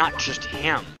it's not just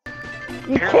him.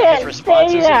 You Apparently can't his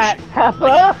responses say and that, shit- Peppa!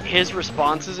 like, his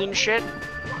responses and shit,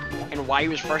 and why he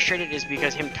was frustrated is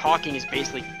because him talking is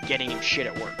basically getting him shit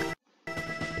at work.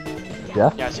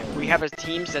 Yeah? Yes, we have a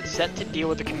team that's set to deal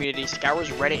with the community, scours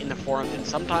Reddit in the forums, and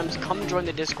sometimes come join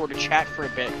the Discord to chat for a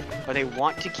bit, but they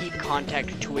want to keep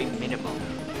contact to a minimum.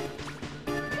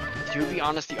 To be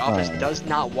honest, the office does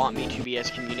not want me to be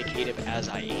as communicative as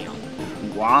I am.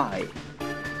 Why?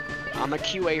 I'm a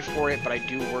QA for it, but I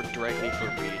do work directly for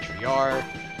BHVR.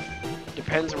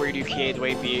 Depends where you do QA, the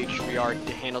way BHVR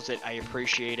handles it, I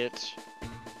appreciate it.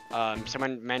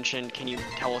 Someone mentioned, can you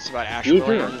tell us about Ash Leave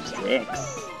her Williams?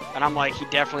 dicks. And I'm like, he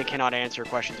definitely cannot answer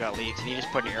questions about leaks, and he just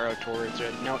put an arrow towards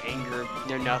it. No anger,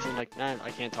 no nothing, like, nah,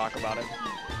 I can't talk about it.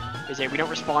 He said, we don't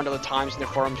respond all the times in the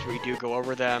forums, but we do go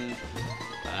over them.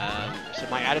 So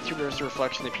my attitude is a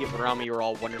reflection of the people around me are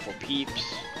all wonderful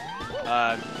peeps.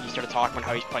 He started talking about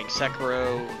how he's playing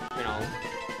Sekiro, you know,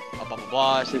 blah blah blah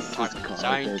blah. So he talked to the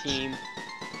design team,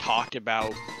 talked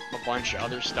about a bunch of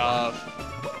other stuff.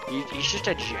 He's just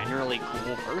a generally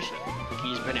cool person.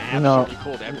 He's been absolutely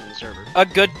cool to everyone in the server. A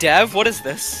good dev? What is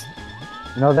this?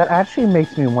 No, that actually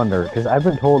makes me wonder, because I've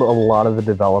been told a lot of the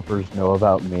developers know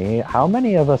about me. How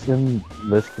many of us in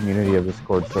this community of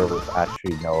Discord servers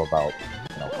actually know about,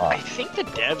 I us? think the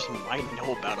devs might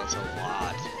know about us a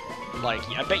lot. Like,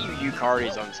 I bet you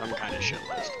Yukari's on some kind of shit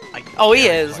list. Oh, he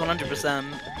is, 100%.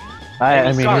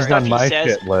 I mean, he's on my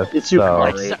says- shit list, It's so...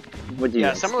 Yukari. What do you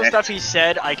Yeah, some of the expect? stuff he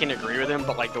said, I can agree with him,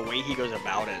 but like the way he goes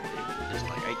about it, just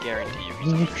like, I guarantee you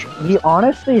he's on your shit He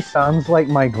honestly sounds like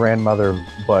my grandmother,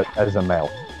 but as a male.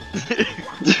 That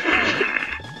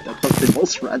was the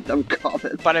most random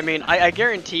comment. But I mean, I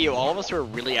guarantee you, all of us who are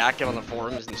really active on the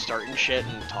forums and starting shit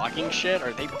and talking shit,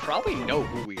 or they probably know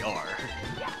who we are.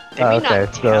 They may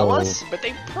not tell us, but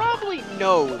they probably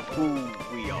know who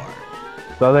we are.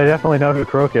 So they definitely know who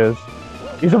Croak is.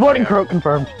 He's avoiding Croak,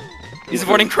 confirmed. He's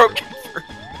avoiding Croak.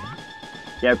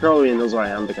 Yeah, probably knows where I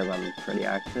am because I'm pretty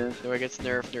active. So it gets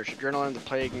nerfed, Nurse Adrenaline, the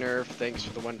Plague nerf, thanks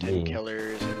for the 110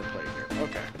 killers, and the Plague nerf.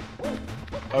 Okay.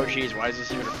 Oh jeez, why is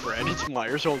this even a friend? It's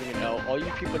Myers holding an L. All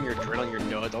you people in your Adrenaline, your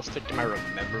nodes, I'll stick to my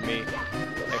Remember Me.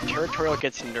 If Territorial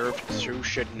gets nerfed, so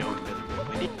should know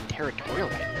when did Territorial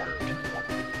get nerfed?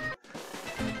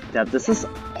 Yeah, this is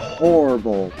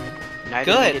horrible.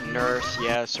 Neither Good. did Nurse,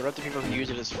 yeah, so about the people who use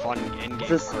it as fun endgame.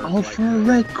 This perk, all like, for a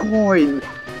red coin.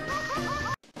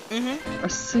 Mm-hmm. A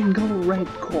single red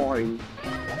coin.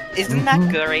 Isn't that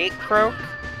great, Croak?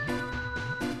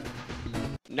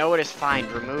 No, it is fine.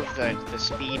 Remove the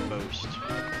speed boost.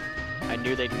 I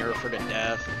knew they'd nerf her to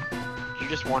death. You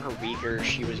just want her weaker.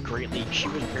 She was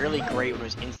barely great when it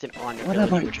was instant on What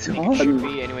have ability, I which I think it should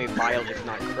done? be anyway. Vile, if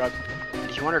not corrupt.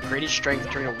 If you want her greatest strength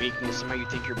turn a weakness, somehow you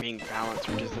think you're being balanced,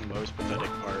 which is the most pathetic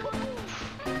part.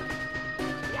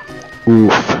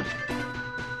 Oof.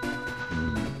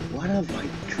 What have I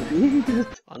created?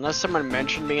 Unless someone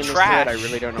mentioned me in this Trash. thread, I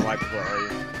really don't know why people are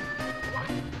arguing.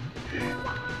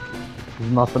 Is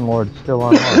Muffin Lord still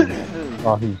online?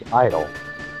 Oh, he's idle.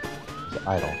 He's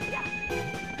idle.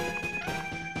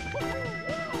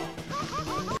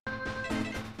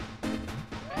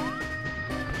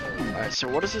 Alright, so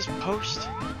what is this post?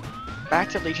 Back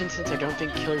to Legion, since I don't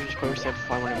think killers are supposed to have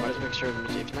fun when it might as well make sure them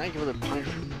if not you will punish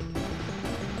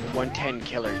 110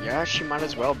 killer. Yeah, she might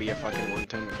as well be a fucking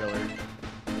 110 killer.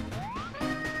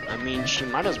 I mean, she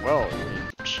might as well.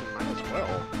 She might as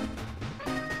well.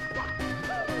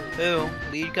 Who?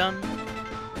 Lead gun?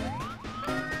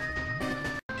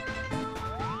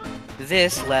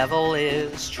 This level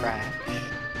is trash.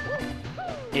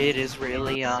 It is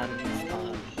really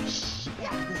unfun. This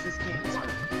is cancer.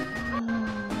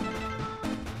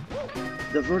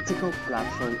 The vertical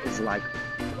platform is like,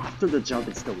 after the jump,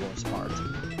 it's the worst part.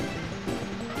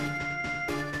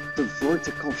 The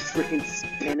vertical freaking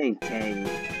spinning thing.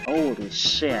 Holy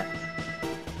shit.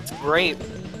 It's great.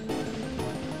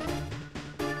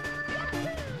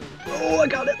 Oh, I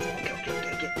got it!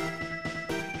 Okay.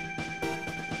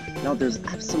 Now, there's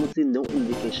absolutely no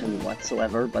indication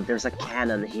whatsoever, but there's a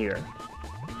cannon here.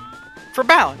 For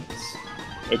balance.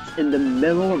 It's in the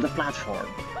middle of the platform.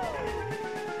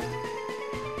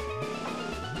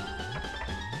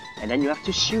 And then you have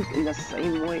to shoot in the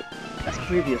same way as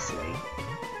previously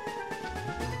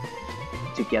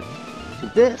to get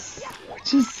to this,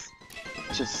 which is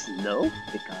just no,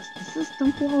 because this is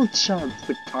the wall jump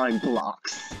with time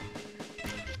blocks.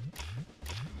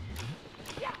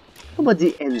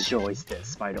 Nobody enjoys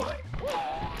this, by the way.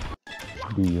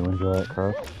 Do you enjoy it,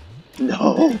 Crow?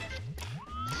 No!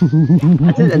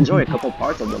 I did enjoy a couple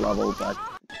parts of the level, but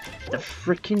the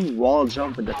freaking wall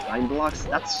jump with the time blocks,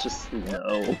 that's just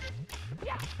no.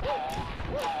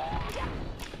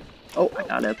 Oh, I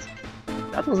got it.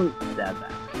 That wasn't that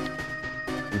bad.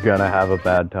 You're gonna have a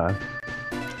bad time.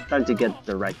 Time to get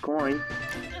the right coin.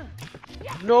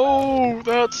 No,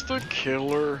 that's the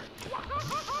killer.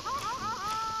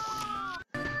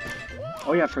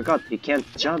 Oh yeah, I forgot, you can't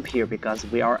jump here because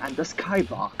we are at the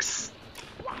skybox.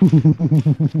 Because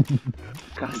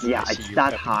yeah, See it's your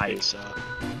that pepper high. face up.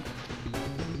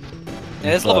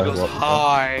 Yeah, this level Sorry, goes what was that?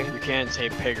 high. You can't say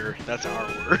pigger. That's our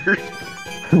word.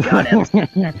 Got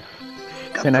it!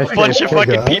 Can I A say bunch of pigger?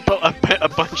 fucking people, a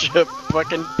bunch of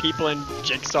fucking people in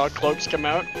jigsaw cloaks come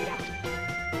out.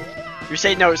 You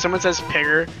say no, someone says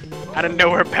pigger. Out of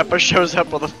nowhere, Peppa shows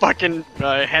up with a fucking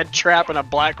head trap and a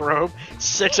black robe.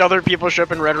 6 other people show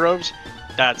up in red robes.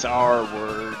 That's our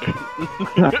word. Dude,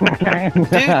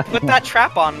 put that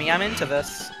trap on me. I'm into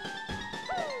this.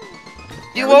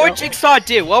 Dude, what would Jigsaw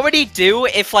do? What would he do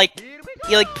if, like,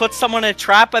 he, like, puts someone in a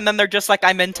trap and then they're just like,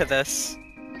 I'm into this?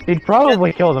 He'd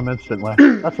probably kill them instantly.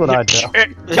 That's what I'd do.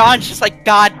 John's just like,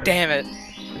 God damn it.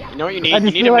 You know what you need? I'd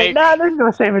You just need be to like, make. nah, there's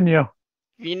no saving you.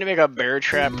 You need to make a bear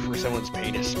trap for someone's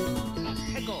penis.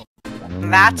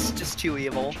 That's just too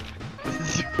evil.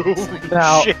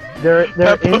 Now, Shit. there is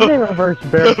Peppa. a reverse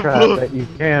bear trap that you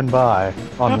can buy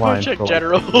online. check for like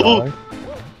general. $50.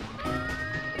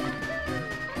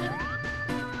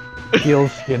 Peel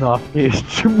skin off his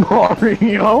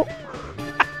Mario.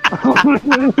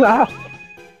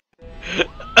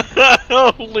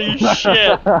 Holy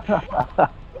shit.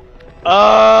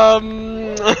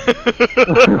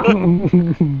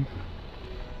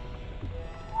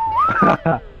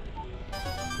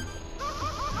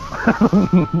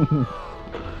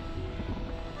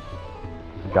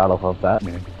 Gotta love that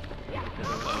man.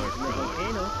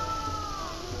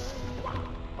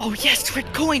 Oh yes,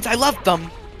 red coins, I love them!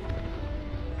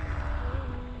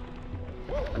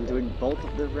 I'm doing both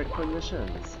of the record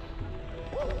missions.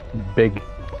 Big.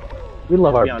 We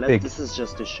love To our be honest, big. this is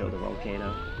just to show the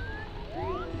volcano.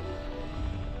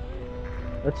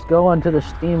 Let's go onto the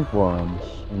Steam forums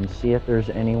and see if there's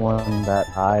anyone that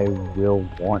I will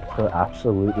want to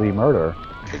absolutely murder.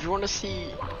 If you want to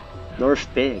see, North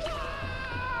Pig.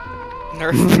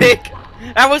 Nerf pig.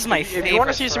 That was my if favorite. you want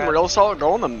to see some threat. real assault,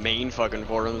 go on the main fucking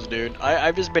forums, dude.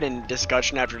 I've just been in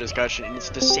discussion after discussion, and it's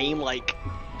the same like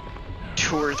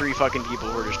 2 or 3 fucking people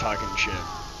who are just talking shit.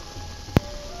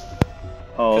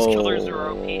 Oh, killers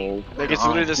are OP. Like it's God,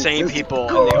 literally the this same is people,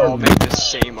 and they all make the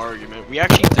same argument. We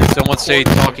actually Did someone say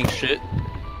talking shit?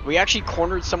 We actually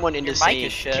cornered someone into Your mic saying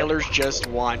is shit. killers just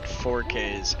want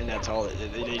 4Ks, and that's all.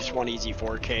 They just want easy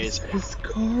 4Ks. It's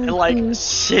And like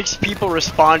 6 people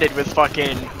responded with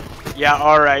fucking, yeah,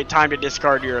 alright, time to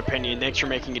discard your opinion. Thanks for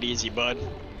making it easy, bud.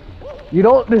 You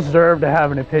don't deserve to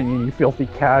have an opinion, you filthy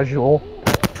casual.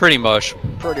 Pretty much.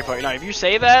 Pretty fucking. Now, if you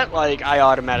say that, like, I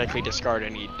automatically discard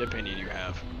any opinion you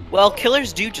have. Well,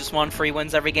 killers do just want free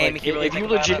wins every game. Like, if you really if you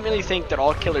think about it. legitimately think that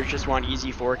all killers just want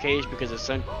easy 4Ks because it's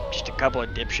just a couple of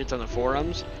dipshits on the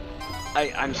forums,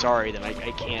 I'm sorry, then I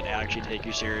can't actually take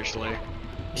you seriously.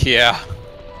 Yeah.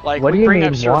 Like, What do we you bring mean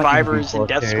up want survivors easy and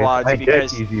death 4Ks? squads I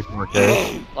because, get easy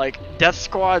 4Ks. like, death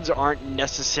squads aren't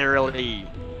necessarily,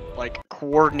 like,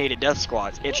 coordinated death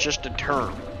squads. It's just a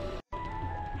term.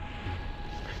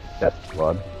 Death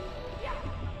Squad.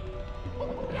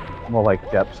 More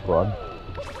like Depth Squad.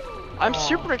 I'm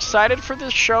super excited for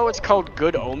this show. It's called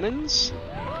Good Omens.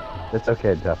 It's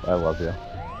okay, Depth. I love you.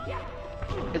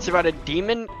 It's about a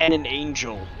demon and an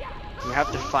angel who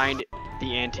have to find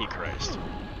the Antichrist.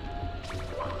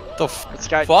 The It's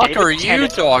got fuck David are you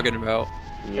Tennant. talking about?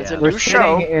 It's a Yeah. We're new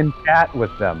show. sitting in chat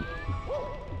with them.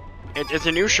 It's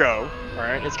a new show.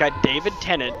 Alright, it's got David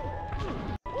Tennant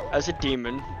as a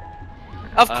demon.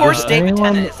 Of course, Does David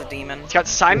anyone- Tennant is a demon. It's got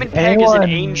Simon Does Pegg as an anyone-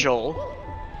 angel.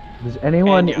 Does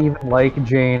anyone And, yeah. even like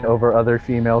Jane over other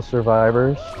female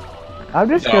survivors? I'm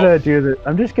just No. gonna do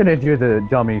the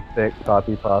dummy thick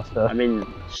copy pasta. I mean,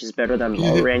 she's better than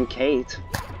Laurie and Kate.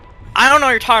 I don't know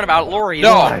what you're talking about, Lori.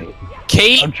 No. Why?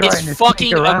 Kate I'm trying to is sneak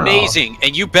fucking around. amazing,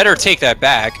 and you better take that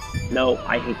back. No,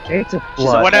 I hate Kate. Kate's a She's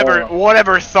slut.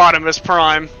 Whatever Thotimus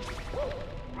Prime.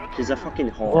 She's a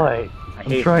fucking whore. What? I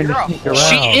I'm hate trying her. to sneak around.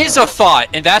 She is a thought,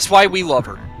 and that's why we love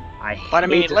her. I hate But I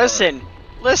mean, her. listen.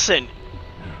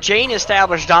 Jane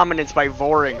established dominance by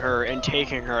voring her and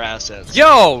taking her assets.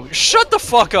 Yo, shut the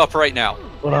fuck up right now.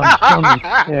 But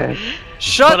I'm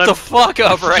Shut the fuck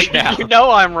up right now. You know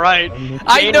I'm right.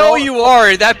 I know you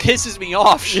are. That pisses me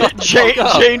off. Shut the Jane,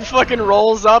 fuck up. Jane fucking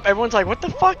rolls up. Everyone's like, "What the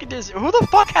fuck is? Who the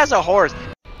fuck has a horse?"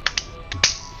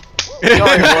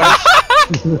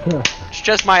 It's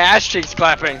just my ass cheeks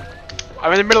clapping.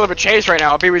 I'm in the middle of a chase right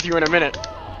now. I'll be with you in a minute.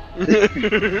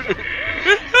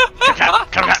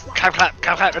 Clap, clap, clap, clap, clap,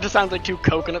 clap. It just sounds like two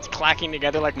coconuts clacking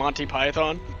together like Monty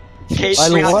Python. Kate, I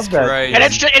love that.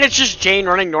 Christ. and it's just Jane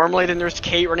running normally. Then there's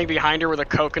Kate running behind her with a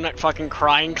coconut, fucking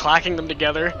crying, clacking them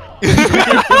together.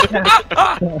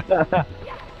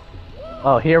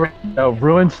 Oh, here we go.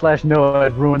 Ruin/Noah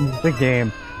ruins the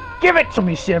game. Give it to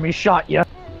me, Sammy. Shot ya.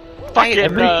 Fucking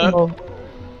Every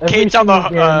Kate's on the,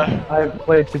 single game I've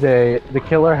played today, the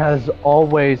killer has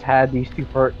always had these two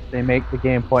perks. They make the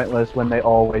game pointless when they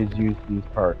always use these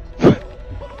perks.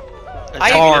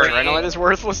 I adrenaline is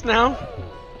worthless now.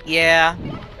 Yeah.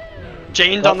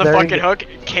 Jane's Well, on the there you fucking go. hook.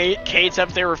 Kate's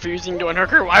up there refusing to unhook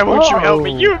her. Why won't you help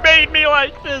me? Whoa. You made me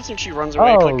like this, and she runs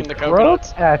away clicking the coconuts.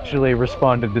 Brooke actually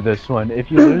responded to this one.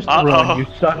 If you lose to Ruin, you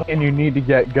suck and you need to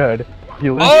get good. If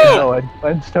you lose to Noah,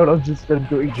 Glenn's total just been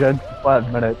doing gens for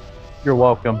 5 minutes. You're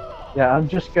welcome. Yeah, I'm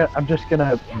just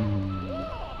gonna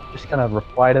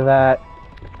reply to that,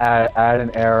 add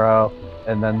an arrow,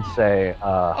 and then say,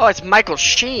 Oh, it's Michael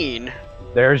Sheen.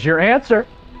 there's your answer.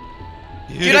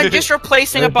 Dude, I'm just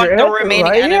replacing There's your the answer remaining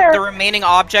right here. the remaining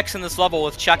objects in this level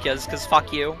with Chuckyas, cause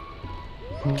fuck you.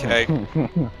 Okay.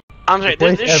 I'm sorry,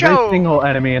 Replace this every show... single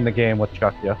enemy in the game with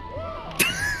Chuckya.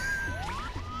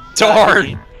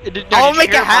 Darn. I'll Did you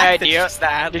make a hear my hack that's idea? just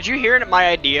that. Did you hear my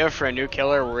idea for a new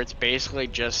killer where it's basically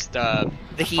just, The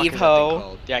heave fuck is that thing ho.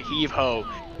 called? Yeah, heave ho.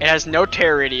 It has no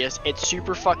tear radius, it's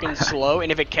super fucking slow,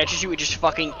 and if it catches you, it just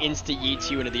fucking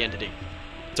insta-yeets you into the entity.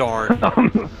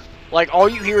 Darn. Like, all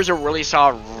you hear is a really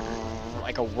soft,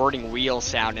 like a whirring wheel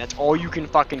sound, and that's all you can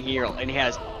fucking hear. And he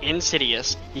has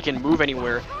Insidious, he can move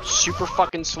anywhere, super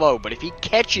fucking slow, but if he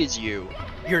catches you,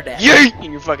 You're dead. yeet,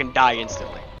 and you fucking die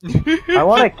instantly. I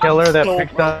want a killer that So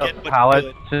picks up broken, but pallets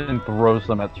and throws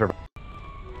them at survivors.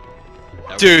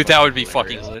 Dude, that would be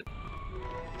fucking lit.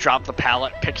 Drop the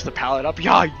pallet, picks the pallet up,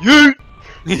 yeah, yeet!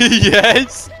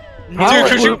 Yes. Dude,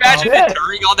 could you imagine the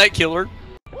turning on that killer?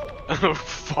 Oh,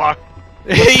 fuck.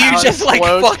 You Pallet just like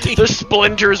explodes, fucking. the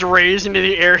splinters raise into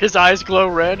the air, his eyes glow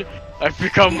red. I've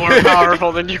become more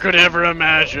powerful than you could ever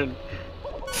imagine.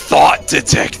 Thought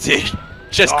detected.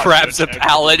 Just Thought grabs the detected.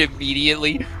 pallet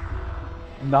immediately.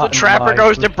 Not The in trapper my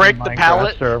goes to freaking break the Minecraft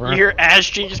pallet. server. You hear Ash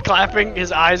cheeks clapping,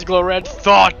 his eyes glow red.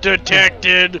 Thought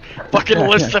detected. Fucking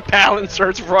lifts the pallet and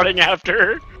starts running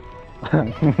after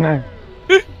her.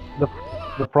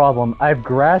 the problem, I've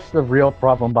grasped the real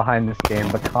problem behind this game.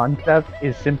 The concept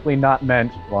is simply not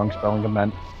meant, wrong spelling of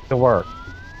meant, to work.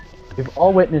 We've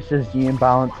all witnesses the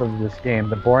imbalance of this game,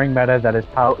 the boring meta that is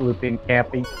pallet looping,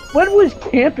 camping. When was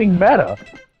camping meta?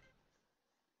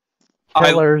 I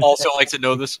Killers, also like to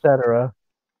know this. etc.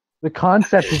 The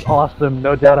concept is awesome,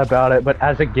 no doubt about it, but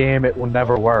as a game, it will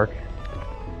never work.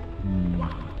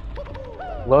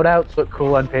 Loadouts look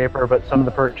cool on paper, but some of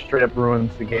the perks straight up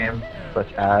ruins the game,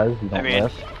 such as, you don't I mean,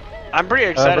 miss, I'm pretty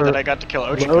excited However, that I got to kill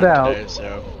Ochi loadout- today,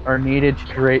 so... are needed to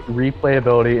create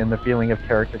replayability and the feeling of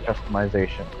character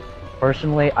customization.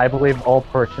 Personally, I believe all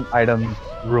perks and items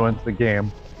ruins the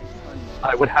game.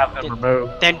 I would have them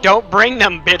removed. Then don't bring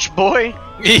them, bitch boy!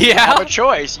 You have Yeah. a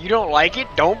choice. You don't like it,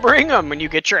 don't bring them. When you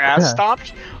get your ass Yeah.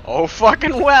 stomped, oh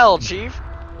fucking well, chief.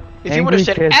 If you would have Angry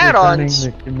said kids are turning add-ons,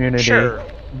 the community sure.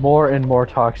 more and more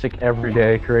toxic every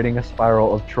day, creating a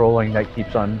spiral of trolling that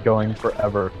keeps on going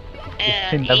forever.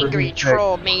 can An never angry be fixed.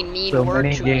 troll may need So work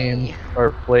many to games me.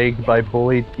 are plagued by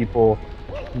bullied people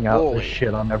taking out Bully. the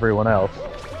shit on everyone else.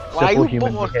 Why Simple you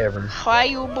human bull- behavior. Why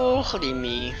you bullying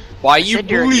me? Why I you said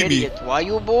you're an bully me? idiot. Why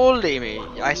you bully me?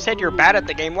 I said you're bad at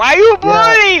the game. Why you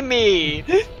bully me?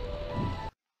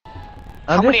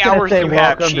 I'm How many just gonna hours say do you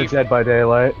have, welcome to Chief? Dead by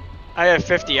Daylight. I have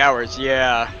 50 hours.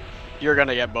 Yeah, you're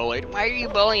gonna get bullied. Why are you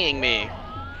bullying me?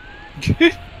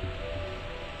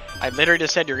 I literally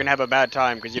just said you're gonna have a bad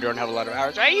time because you don't have a lot of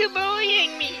hours. Why are you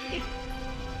bullying me?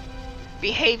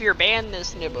 Behavior ban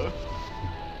this nibble.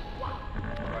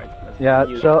 Yeah,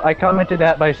 so I commented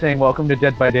that by saying welcome to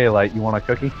Dead by Daylight. You want a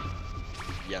cookie?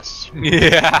 Yes.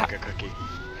 Yeah. Like a cookie.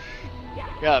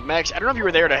 Yeah, Max, I don't know if you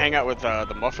were there to hang out with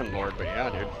the Muffin Lord, but yeah,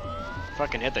 dude.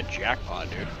 Fucking hit the jackpot,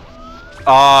 dude.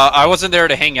 I wasn't there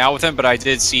to hang out with him, but I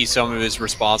did see some of his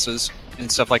responses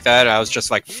and stuff like that. I was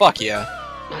just like, fuck yeah.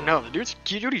 I know, the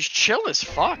dude, he's chill as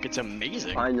fuck. It's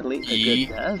amazing. Finally, a Ye-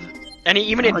 good dev. And he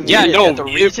even admitted Yeah, no, that the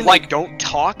reason like- they don't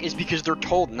talk is because they're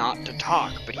told not to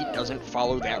talk, but he doesn't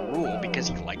follow that rule because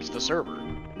he likes the server.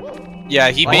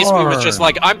 Yeah, he basically was just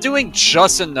Darn. like, I'm doing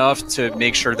just enough to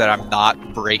make sure that I'm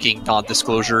not breaking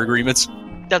non-disclosure agreements.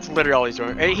 That's literally all he's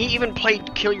doing. And he even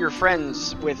played Kill Your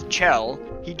Friends with Chell.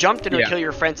 He jumped into Yeah. Kill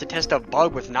Your Friends to test a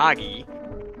bug with Nagi.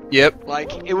 Yep.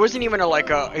 Like, it wasn't even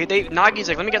Nagi's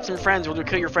like, let me get some friends, we'll do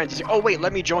Kill Your Friends. He's like, oh wait,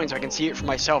 let me join so I can see it for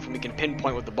myself and we can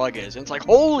pinpoint what the bug is. And it's like,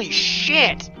 holy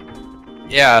shit!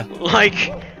 Yeah.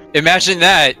 Like, Imagine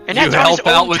that. And you that's on his help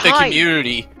out own with the time.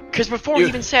 community. because before he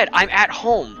even said, I'm at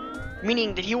home.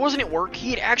 Meaning that he wasn't at work, he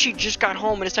had actually just got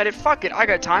home and decided, fuck it, I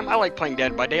got time, I like playing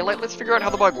Dead by Daylight, let's figure out how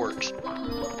the bug works.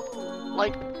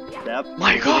 Like, Yep.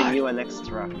 My I'm God. giving you an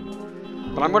extra.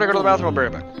 but I'm gonna go to the bathroom, I'll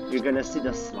be right back. You're gonna see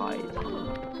the slide.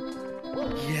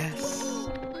 Yes.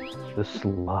 The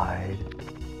slide.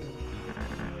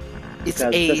 It's Because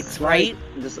the AIDS, slide-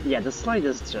 right? Yeah, the slide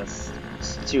is just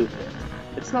stupid.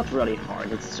 It's not really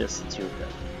hard, it's just stupid.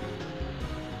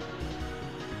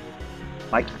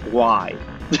 Like, why?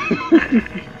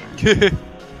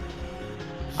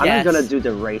 I'm not gonna Yes. do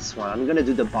the race one, I'm gonna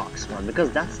do the box one, because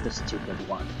that's the stupid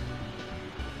one.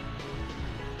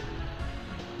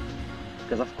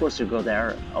 Because of course you go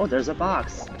there, oh there's a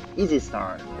box, easy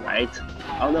start, right?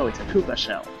 Oh no, it's a Koopa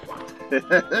shell.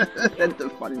 Then the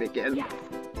fun begins.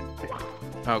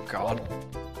 Oh god.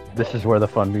 This is where the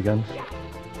fun begins.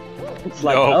 It's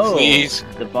like, No, oh, please.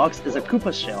 the box is a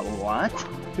Koopa shell, what?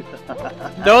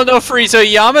 No, Frieza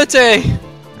Yamate!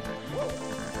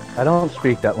 I don't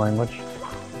speak that language.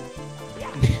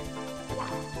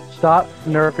 Stop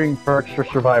nerfing perks for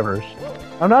survivors.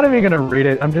 I'm not even gonna read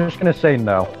it, I'm just gonna say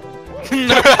no.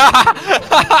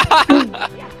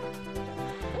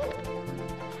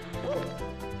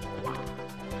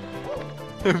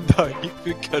 I'm not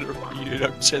even gonna read it,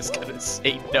 I'm just gonna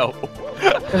say no.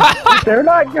 If they're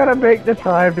not gonna make the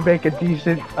time to make a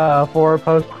decent forum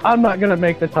post, I'm not gonna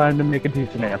make the time to make a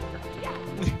decent answer.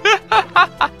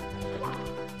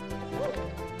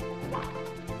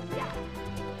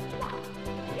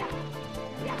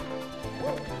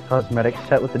 Cosmetic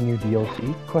set with the new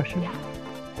DLC? Question.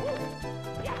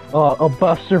 A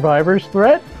buff survivors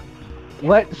threat?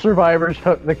 Let survivors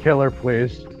hook the killer,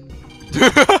 please.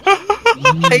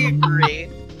 I agree.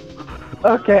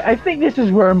 Okay, I think this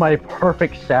is where my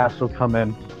perfect sass will come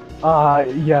in.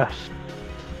 Yes.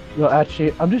 No,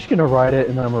 actually, I'm just gonna write it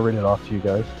and then I'm gonna read it off to you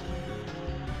guys.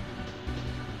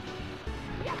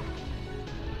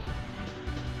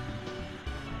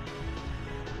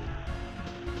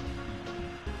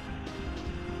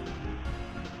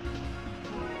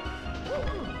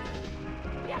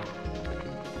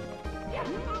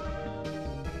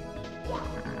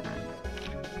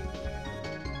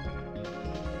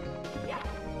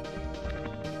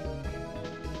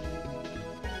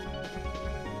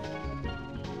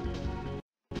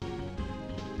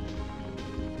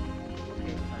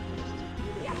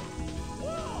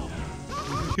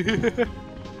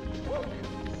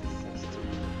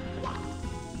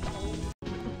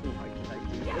 Why did I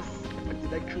do this? Why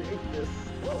did I create this?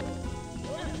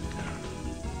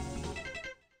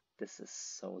 This is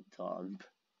so dumb.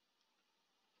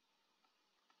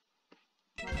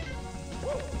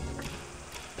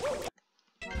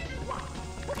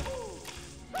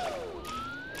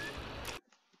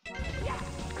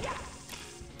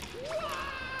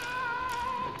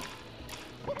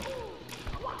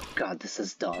 God, this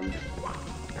is dumb.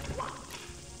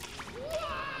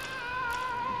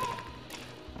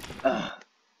 Ugh.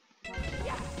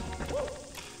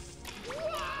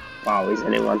 Wow, is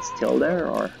anyone still there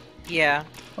or? Yeah.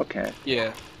 Okay.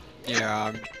 Yeah.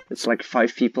 Yeah, It's like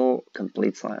 5 people,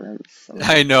 complete silence.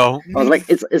 I know. I was like,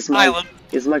 is my Island.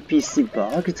 PC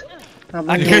bugged? Am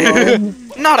I Again.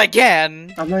 alone? Not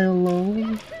again. Am I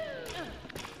alone?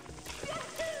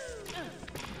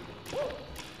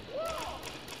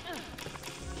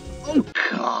 Oh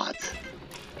god!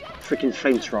 Freaking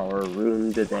flamethrower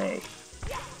ruined the day.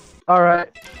 Alright.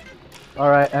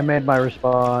 Alright, I made my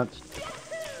response.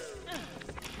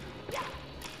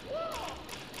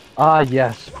 Ah,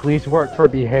 yes, please work for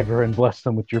behavior and bless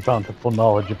them with your bountiful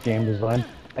knowledge of game design.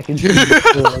 I can see you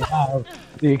still have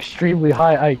the extremely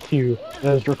high IQ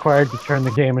that is required to turn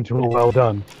the game into a well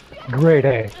done. Grade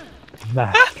A.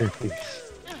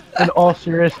 Masterpiece. In all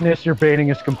seriousness, your baiting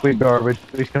is complete garbage.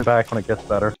 Please come back when it gets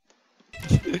better.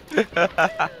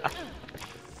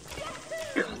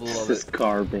 This is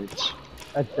garbage.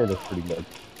 I'd say that's pretty good.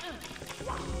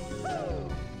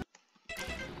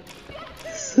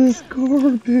 This is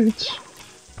garbage.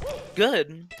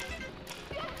 Good.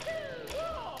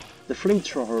 The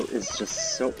flamethrower is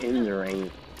just so endearing.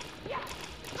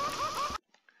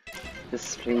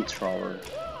 This flamethrower.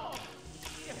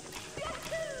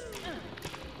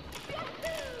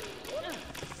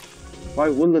 Why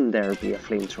wouldn't there be a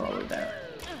flamethrower there?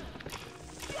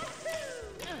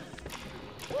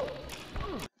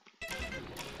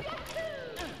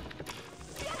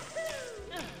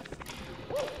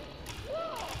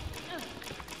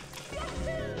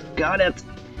 Got it!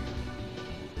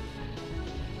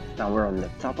 Now we're on the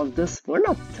top of this. We're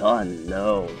not done,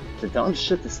 no. The dumb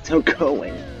shit is still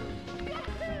going.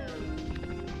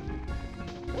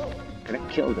 Gonna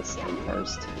kill this thing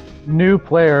first. New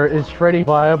player, is Freddy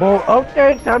viable?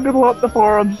 Okay, time to blow up the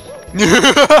forums.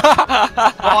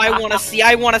 Oh, I wanna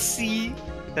see.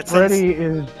 That sounds... Freddy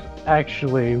is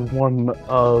actually one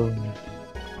of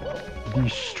the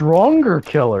stronger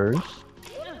killers.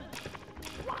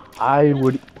 I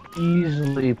would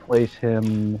easily place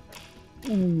him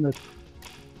in the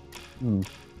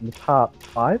top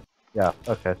 5? Yeah,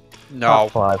 okay. No.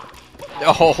 Top 5.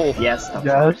 No. Yes, that's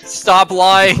Yes. Stop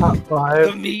lying. Top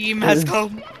 5. The meme has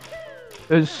come.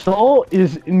 His soul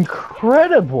is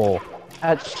incredible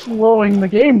at slowing the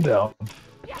game down.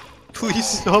 Please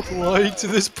stop lying to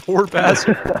this poor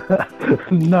bastard.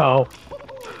 No.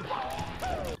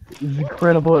 He's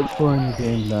incredible at slowing the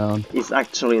game down. He's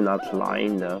actually not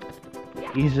lying though.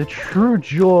 He's a true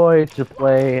joy to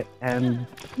play, and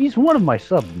he's one of my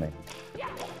submates.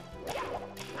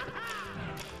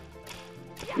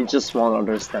 You just won't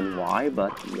understand why,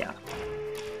 but yeah.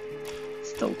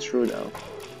 Still true though.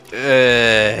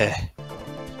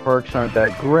 Perks aren't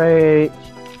that great,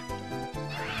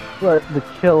 but the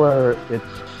killer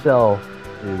itself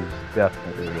is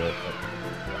definitely worth it.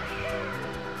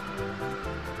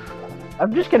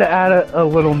 I'm just gonna add a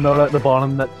little note at the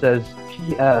bottom that says,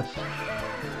 P.S.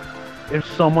 If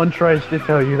someone tries to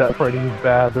tell you that Freddy is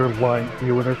bad, they're lying to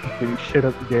you and are completing shit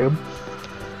at the game.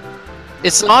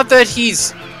 It's not that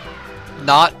he's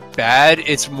not bad,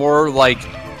 it's more like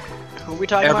Who are we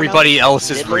talking everybody about now? else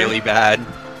is Diddler? really bad.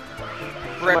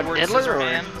 Redwood Diddler or-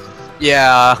 Scissorhands.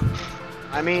 Yeah.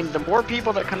 I mean, the more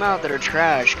people that come out that are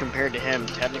trash compared to him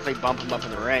technically bump him up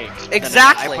in the ranks. But then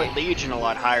Exactly. I put Legion a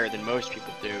lot higher than most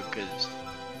people do, because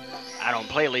I don't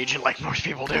play Legion like most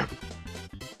people do.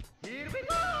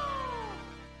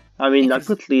 I mean, I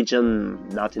put Legion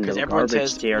not in Because the everyone garbage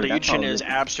says tier. That Legion is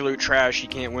probably- absolute trash, he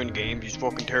can't win games, he's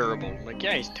fucking terrible. Like,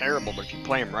 yeah, he's terrible, but if you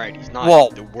play him right, he's not Well-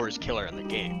 the worst killer in the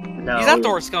game. No. He's not the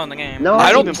worst skill in the game. No, I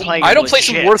Not don't. even playing I don't play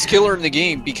some legit. worst killer in the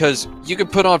game because you can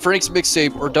put on Frank's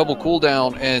mixtape or double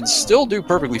cooldown and still do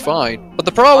perfectly fine. But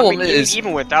the I problem mean, is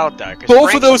even without that, 'cause both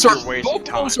Frank's of those are just wasting both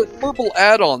of those time. are purple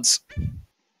add-ons.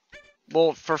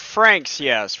 Well, for Frank's,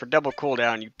 yes. For double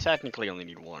cooldown, you technically only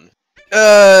need one.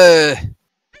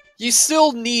 You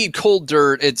still need cold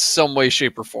dirt in some way,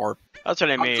 shape, or form. That's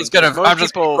what I mean. I'm just gonna Most throw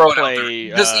people it out there. play.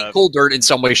 You just need cold dirt in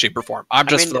some way, shape, or form. I'm I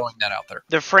just mean, throwing that out there.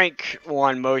 The Frank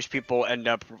one, most people end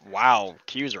up. Wow,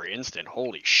 Qs are instant.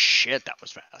 Holy shit, that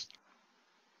was fast.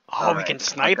 Oh, we Alright, can I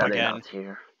snipe got it again. out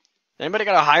here. Anybody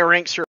got a high rank